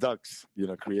 The ducks.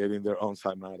 Creating their own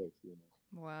cymatics.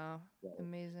 Wow.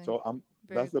 Amazing. So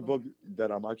Very that's the cool. book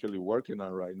that I'm actually working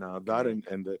on right now. That Great.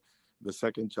 and the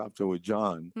second chapter with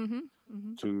John.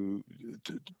 To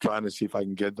trying to see if I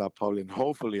can get that published. And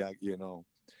hopefully,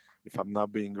 if I'm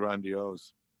not being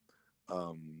grandiose,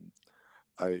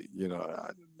 I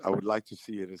would like to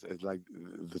see it as like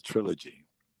the trilogy,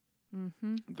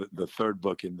 the third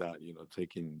book in that,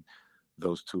 taking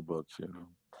those two books, and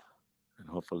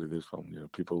hopefully this one,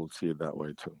 people will see it that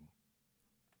way too.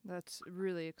 That's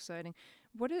really exciting.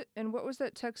 What was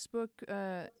that textbook,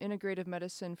 Integrative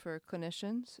Medicine for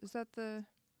Clinicians? Is that the...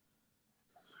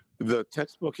 The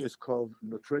textbook is called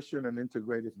Nutrition and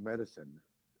Integrative Medicine.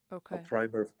 Okay.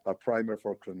 A primer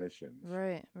for clinicians.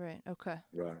 Right. Okay.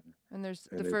 Right. And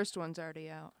the first one's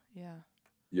already out. Yeah.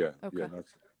 Yeah. Okay.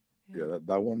 Yeah,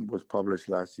 that one was published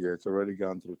last year. It's already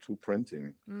gone through 2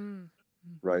 printing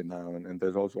right now, and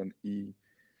there's also an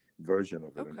version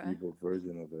of it, an ebook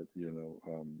version of it.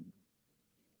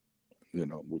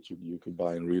 Which you could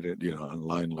buy and read it,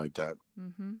 online like that.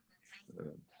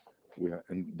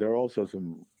 And there are also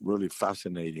some really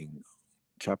fascinating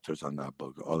chapters on that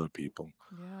book. Other people,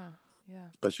 yeah.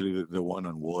 Especially the one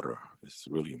on water is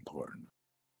really important.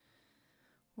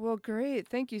 Well, great.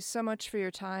 Thank you so much for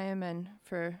your time and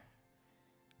for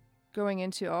going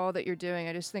into all that you're doing.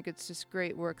 I just think it's just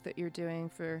great work that you're doing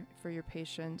for your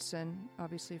patients and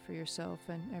obviously for yourself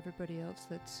and everybody else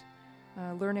that's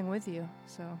learning with you.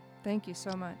 So thank you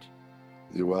so much.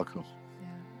 You're welcome. Yeah,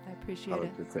 I appreciate it.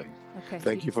 Have a good day. Okay.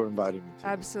 Thank you for inviting me.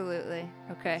 Absolutely.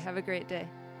 Okay. Have a great day.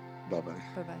 Bye-bye.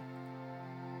 Bye-bye.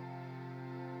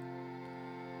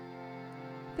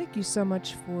 Thank you so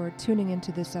much for tuning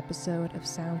into this episode of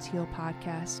Sounds Heal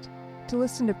Podcast. To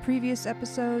listen to previous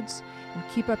episodes and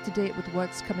keep up to date with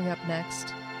what's coming up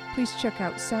next, please check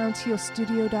out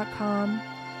soundshealstudio.com,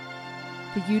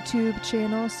 the YouTube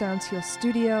channel Sounds Heal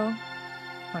Studio,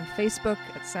 on Facebook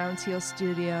at Sounds Heal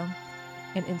Studio,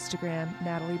 and Instagram,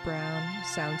 Natalie Brown,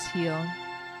 Sounds Heal.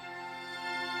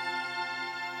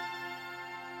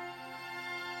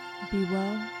 Be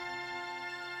well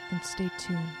and stay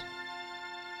tuned.